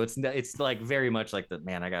 and so it's like very much like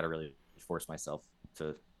I got to really force myself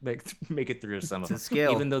to make it through some of It's a them,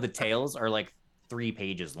 skill. even though the tales are like 3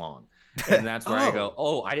 pages long, and that's where I go,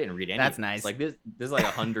 oh, I didn't read any. That's of this. nice. Like this is like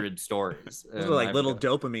 100 stories. Those are and like I've little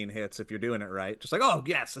got- dopamine hits if you're doing it right. Just like, oh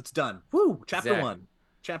yes, it's done. Woo! Chapter Exactly. 1.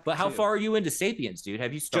 Chapter But how 2. far are you into Sapiens, dude?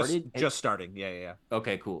 Have you started? Just starting. Yeah.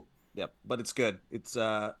 Okay, cool. Yep. But it's good. It's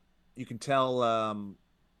you can tell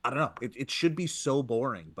I don't know. It should be so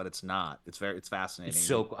boring, but it's not. It's fascinating. It's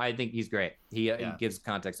so cool. I think he's great. He Yeah. gives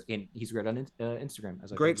context, and he's great on Instagram.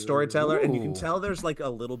 As I great told you earlier. storyteller, and you can Ooh. tell there's like a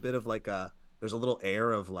little bit of like there's a little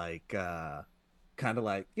air of like kind of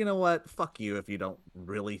like, you know what, fuck you if you don't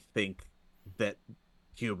really think that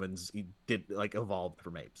humans did like evolved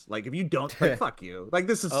from apes. Like if you don't, like, fuck you. Like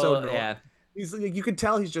this is so normal. yeah. He's like, you can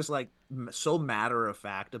tell he's just like so matter of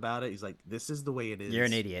fact about it. He's like, this is the way it is. You're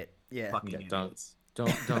an idiot. Yeah. Fucking Yeah, don't- idiots.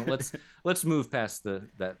 Don't let's move past the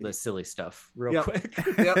silly stuff real Yep. quick.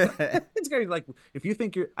 Yep. It's great. Like if you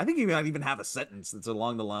think I think you might even have a sentence that's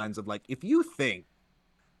along the lines of like, if you think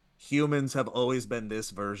humans have always been this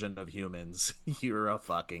version of humans, you're a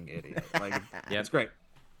fucking idiot. Like, it's great.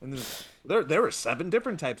 And there were 7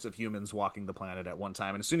 different types of humans walking the planet at one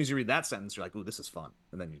time. And as soon as you read that sentence, you're like, ooh, this is fun.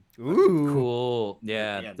 And then you, Ooh. Cool.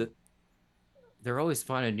 Yeah. Yeah. They're always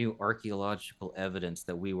finding new archaeological evidence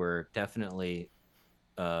that we were definitely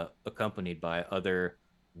accompanied by other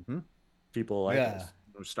Mhm. people like Yeah. us.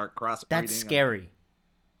 you start crossbreeding. That's scary.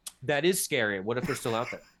 That is scary. What if they're still out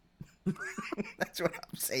there? That's what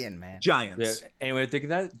I'm saying, man. Yeah. Giants. Anyone thinking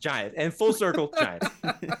that? Giant. And full circle, giant.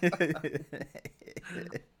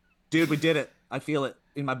 Dude, we did it. I feel it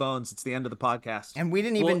in my bones. It's the end of the podcast. And we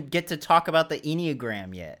didn't even get to talk about the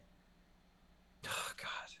Enneagram yet. Oh, God.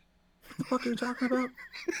 What the fuck are you talking about?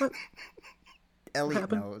 What? Elliot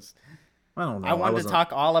happened? knows. I don't know. I wanted to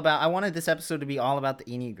talk all about. I wanted this episode to be all about the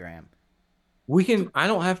Enneagram. We can. I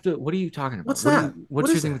don't have to. What are you talking about? What's What that? What's What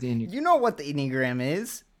your is thing that? with the Enneagram? You know what the Enneagram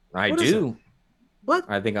is? I What is do. What?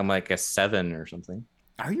 I think I'm like a 7 or something.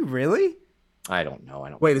 Are you really? I don't know.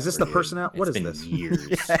 I don't. Wait, is this the remember, dude. personality? What It's is been this? Years.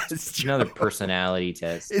 Yes, It's another personality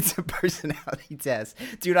test. It's a personality test,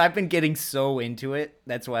 dude. I've been getting so into it.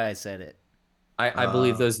 That's why I said it. I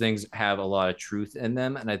believe those things have a lot of truth in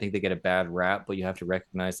them, and I think they get a bad rap. But you have to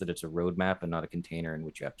recognize that it's a roadmap and not a container in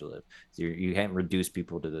which you have to live. So you can't reduce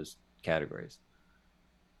people to those categories.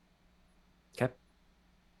 Okay.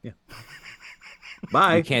 Yeah.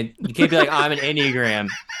 Bye. You can't be like, I'm an Enneagram.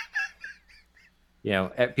 You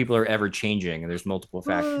know, people are ever changing, and there's multiple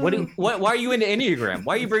factors. Why are you into Enneagram?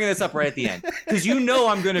 Why are you bringing this up right at the end? Because you know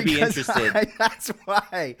I'm going to be interested. That's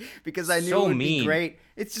why. Because I knew So it would mean. be great.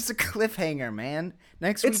 It's just a cliffhanger, man.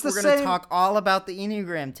 Next week It's we're the going to same- talk all about the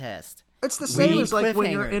Enneagram test. It's the same need as like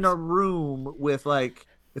when you're in cliffhangers. a room with like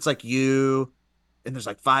it's like you and there's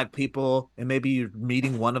like 5 people and maybe you're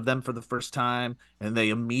meeting one of them for the first time and they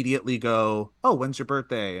immediately go, "Oh, when's your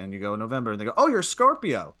birthday?" And you go, "November." And they go, "Oh, you're a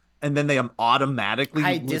Scorpio." And then they automatically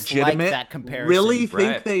I dislike legitimate that comparison. really think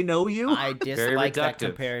Right. they know you? I dislike that reductive.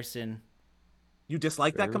 comparison. You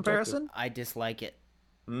dislike Very that comparison? I dislike it.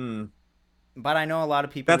 Mm. But I know a lot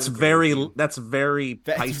of people. That's would agree with you. very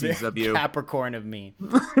That's Pisces very of you. Capricorn of me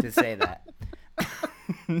to say that.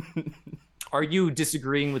 Are you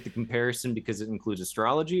disagreeing with the comparison because it includes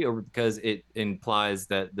astrology, or because it implies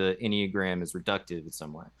that the Enneagram is reductive in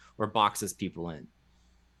some way, or boxes people in?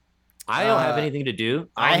 I don't have anything to do.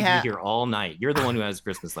 I'll be here all night. You're the one who has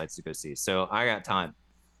Christmas lights to go see, so I got time.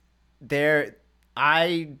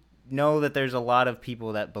 I know that there's a lot of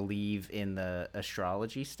people that believe in the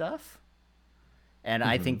astrology stuff, and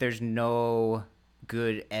I think there's no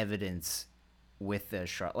good evidence with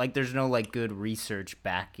the like there's no like good research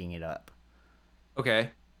backing it up. Okay.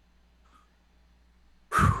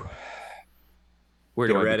 Where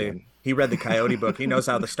Get do I ready. begin? He read the Coyote book. He knows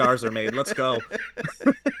how the stars are made. Let's go.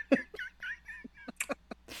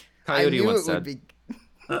 I Coyote knew once it would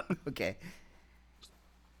said. be okay.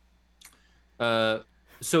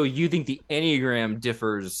 So you think the Enneagram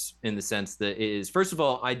differs in the sense that it is, first of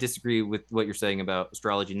all, I disagree with what you're saying about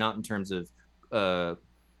astrology, not in terms of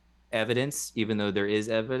evidence, even though there is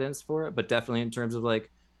evidence for it, but definitely in terms of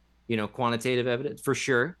like, you know, quantitative evidence for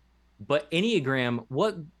sure. But Enneagram,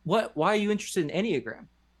 why are you interested in Enneagram?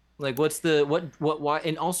 Like, why,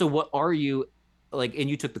 and also what are you like, and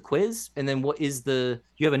you took the quiz, and then you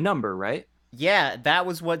have a number, right? Yeah, that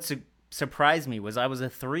was what surprised me was I was a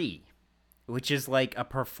 3, which is like a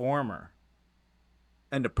performer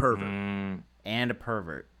And a pervert. and a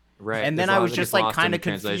pervert. Right. And then There's I a lot was that just gets like lost in kind the of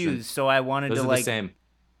translation. confused, so I wanted Those to are like the same.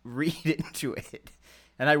 read into it.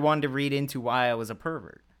 And I wanted to read into why I was a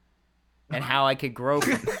pervert and how I could grow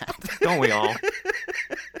from that. Don't we all?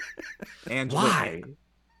 And Why?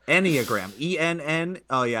 Enneagram. ENN.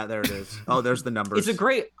 Oh yeah, there it is. Oh, there's the numbers.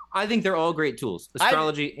 I think they're all great tools.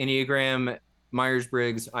 Astrology, Enneagram,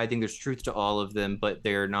 Myers-Briggs. I think there's truth to all of them, but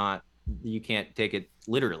they're not, you can't take it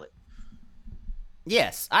literally.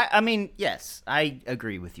 Yes. I mean, yes, I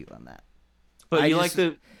agree with you on that. But I like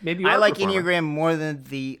Enneagram. Enneagram more than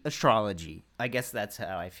the astrology. I guess that's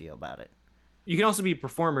how I feel about it. You can also be a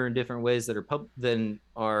performer in different ways that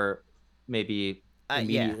are maybe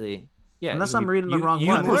immediately. Yeah. Unless I'm reading the wrong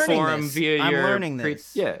one. I'm learning perform this. via I'm your learning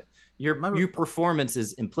this. Yeah. Your performance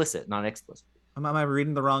is implicit, not explicit. Am I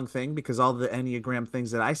reading the wrong thing? Because all the Enneagram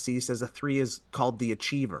things that I see says a 3 is called the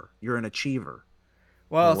achiever. You're an achiever.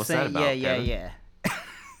 Well, what's that about, Kevin? yeah.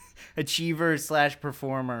 Achiever /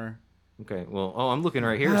 performer. Okay. Well, I'm looking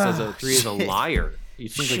right here. It says a 3 is a liar. You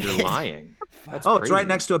seem like you're lying. That's Oh, it's right crazy.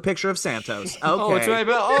 next to a picture of Santos. Okay. Oh, it's right.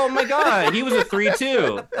 Oh my God, he was a 3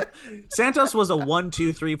 too. Santos was a 1,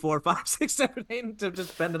 2, 3, 4, 5, 6, 7, 8, just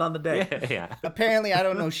depending on the day. Yeah. Apparently, I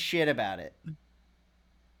don't know shit about it.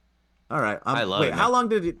 All right. I love wait, it, how man. long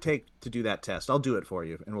did it take to do that test? I'll do it for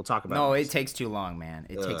you, and we'll talk about No, it. it takes too long, man.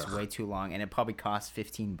 It takes Ugh. way too long, and it probably costs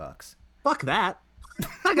 $15. Fuck that.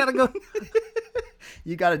 I gotta go.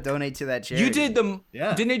 You got to donate to that charity. You did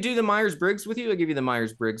Yeah. Didn't they do the Myers-Briggs with you? I give you the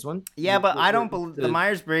Myers-Briggs one. Yeah, but I don't believe the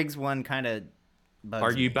Myers-Briggs one kind of bugs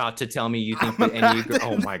Are you me. about to tell me you think the Enneagram?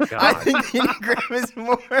 Oh my I God. think Enneagram is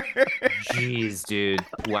more. Jeez, dude.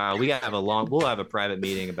 Wow. We'll have a private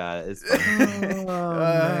meeting about it. It's fine. Oh,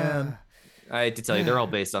 man. I hate to tell you, they're all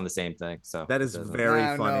based on the same thing. So That is it doesn't- very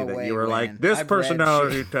No, funny no that way, you were man. like, this I've read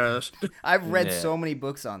personality test. I've read Yeah. so many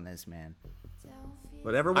books on this, man.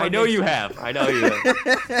 Whatever. I know you have. I know you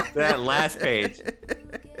have. That last page.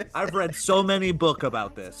 I've read so many book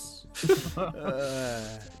about this.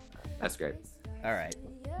 That's great. All right.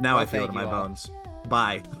 Now Well, I feel it in thank my you all. bones.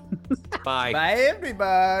 Bye. Bye. Bye,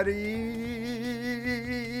 everybody.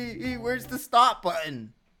 Where's the stop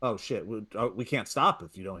button? Oh shit, we can't stop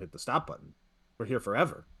if you don't hit the stop button. We're here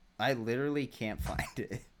forever. I literally can't find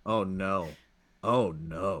it. Oh no. Oh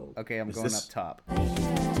no. Okay, I'm Is going this- up top.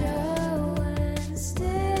 Joe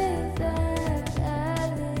Wednesday.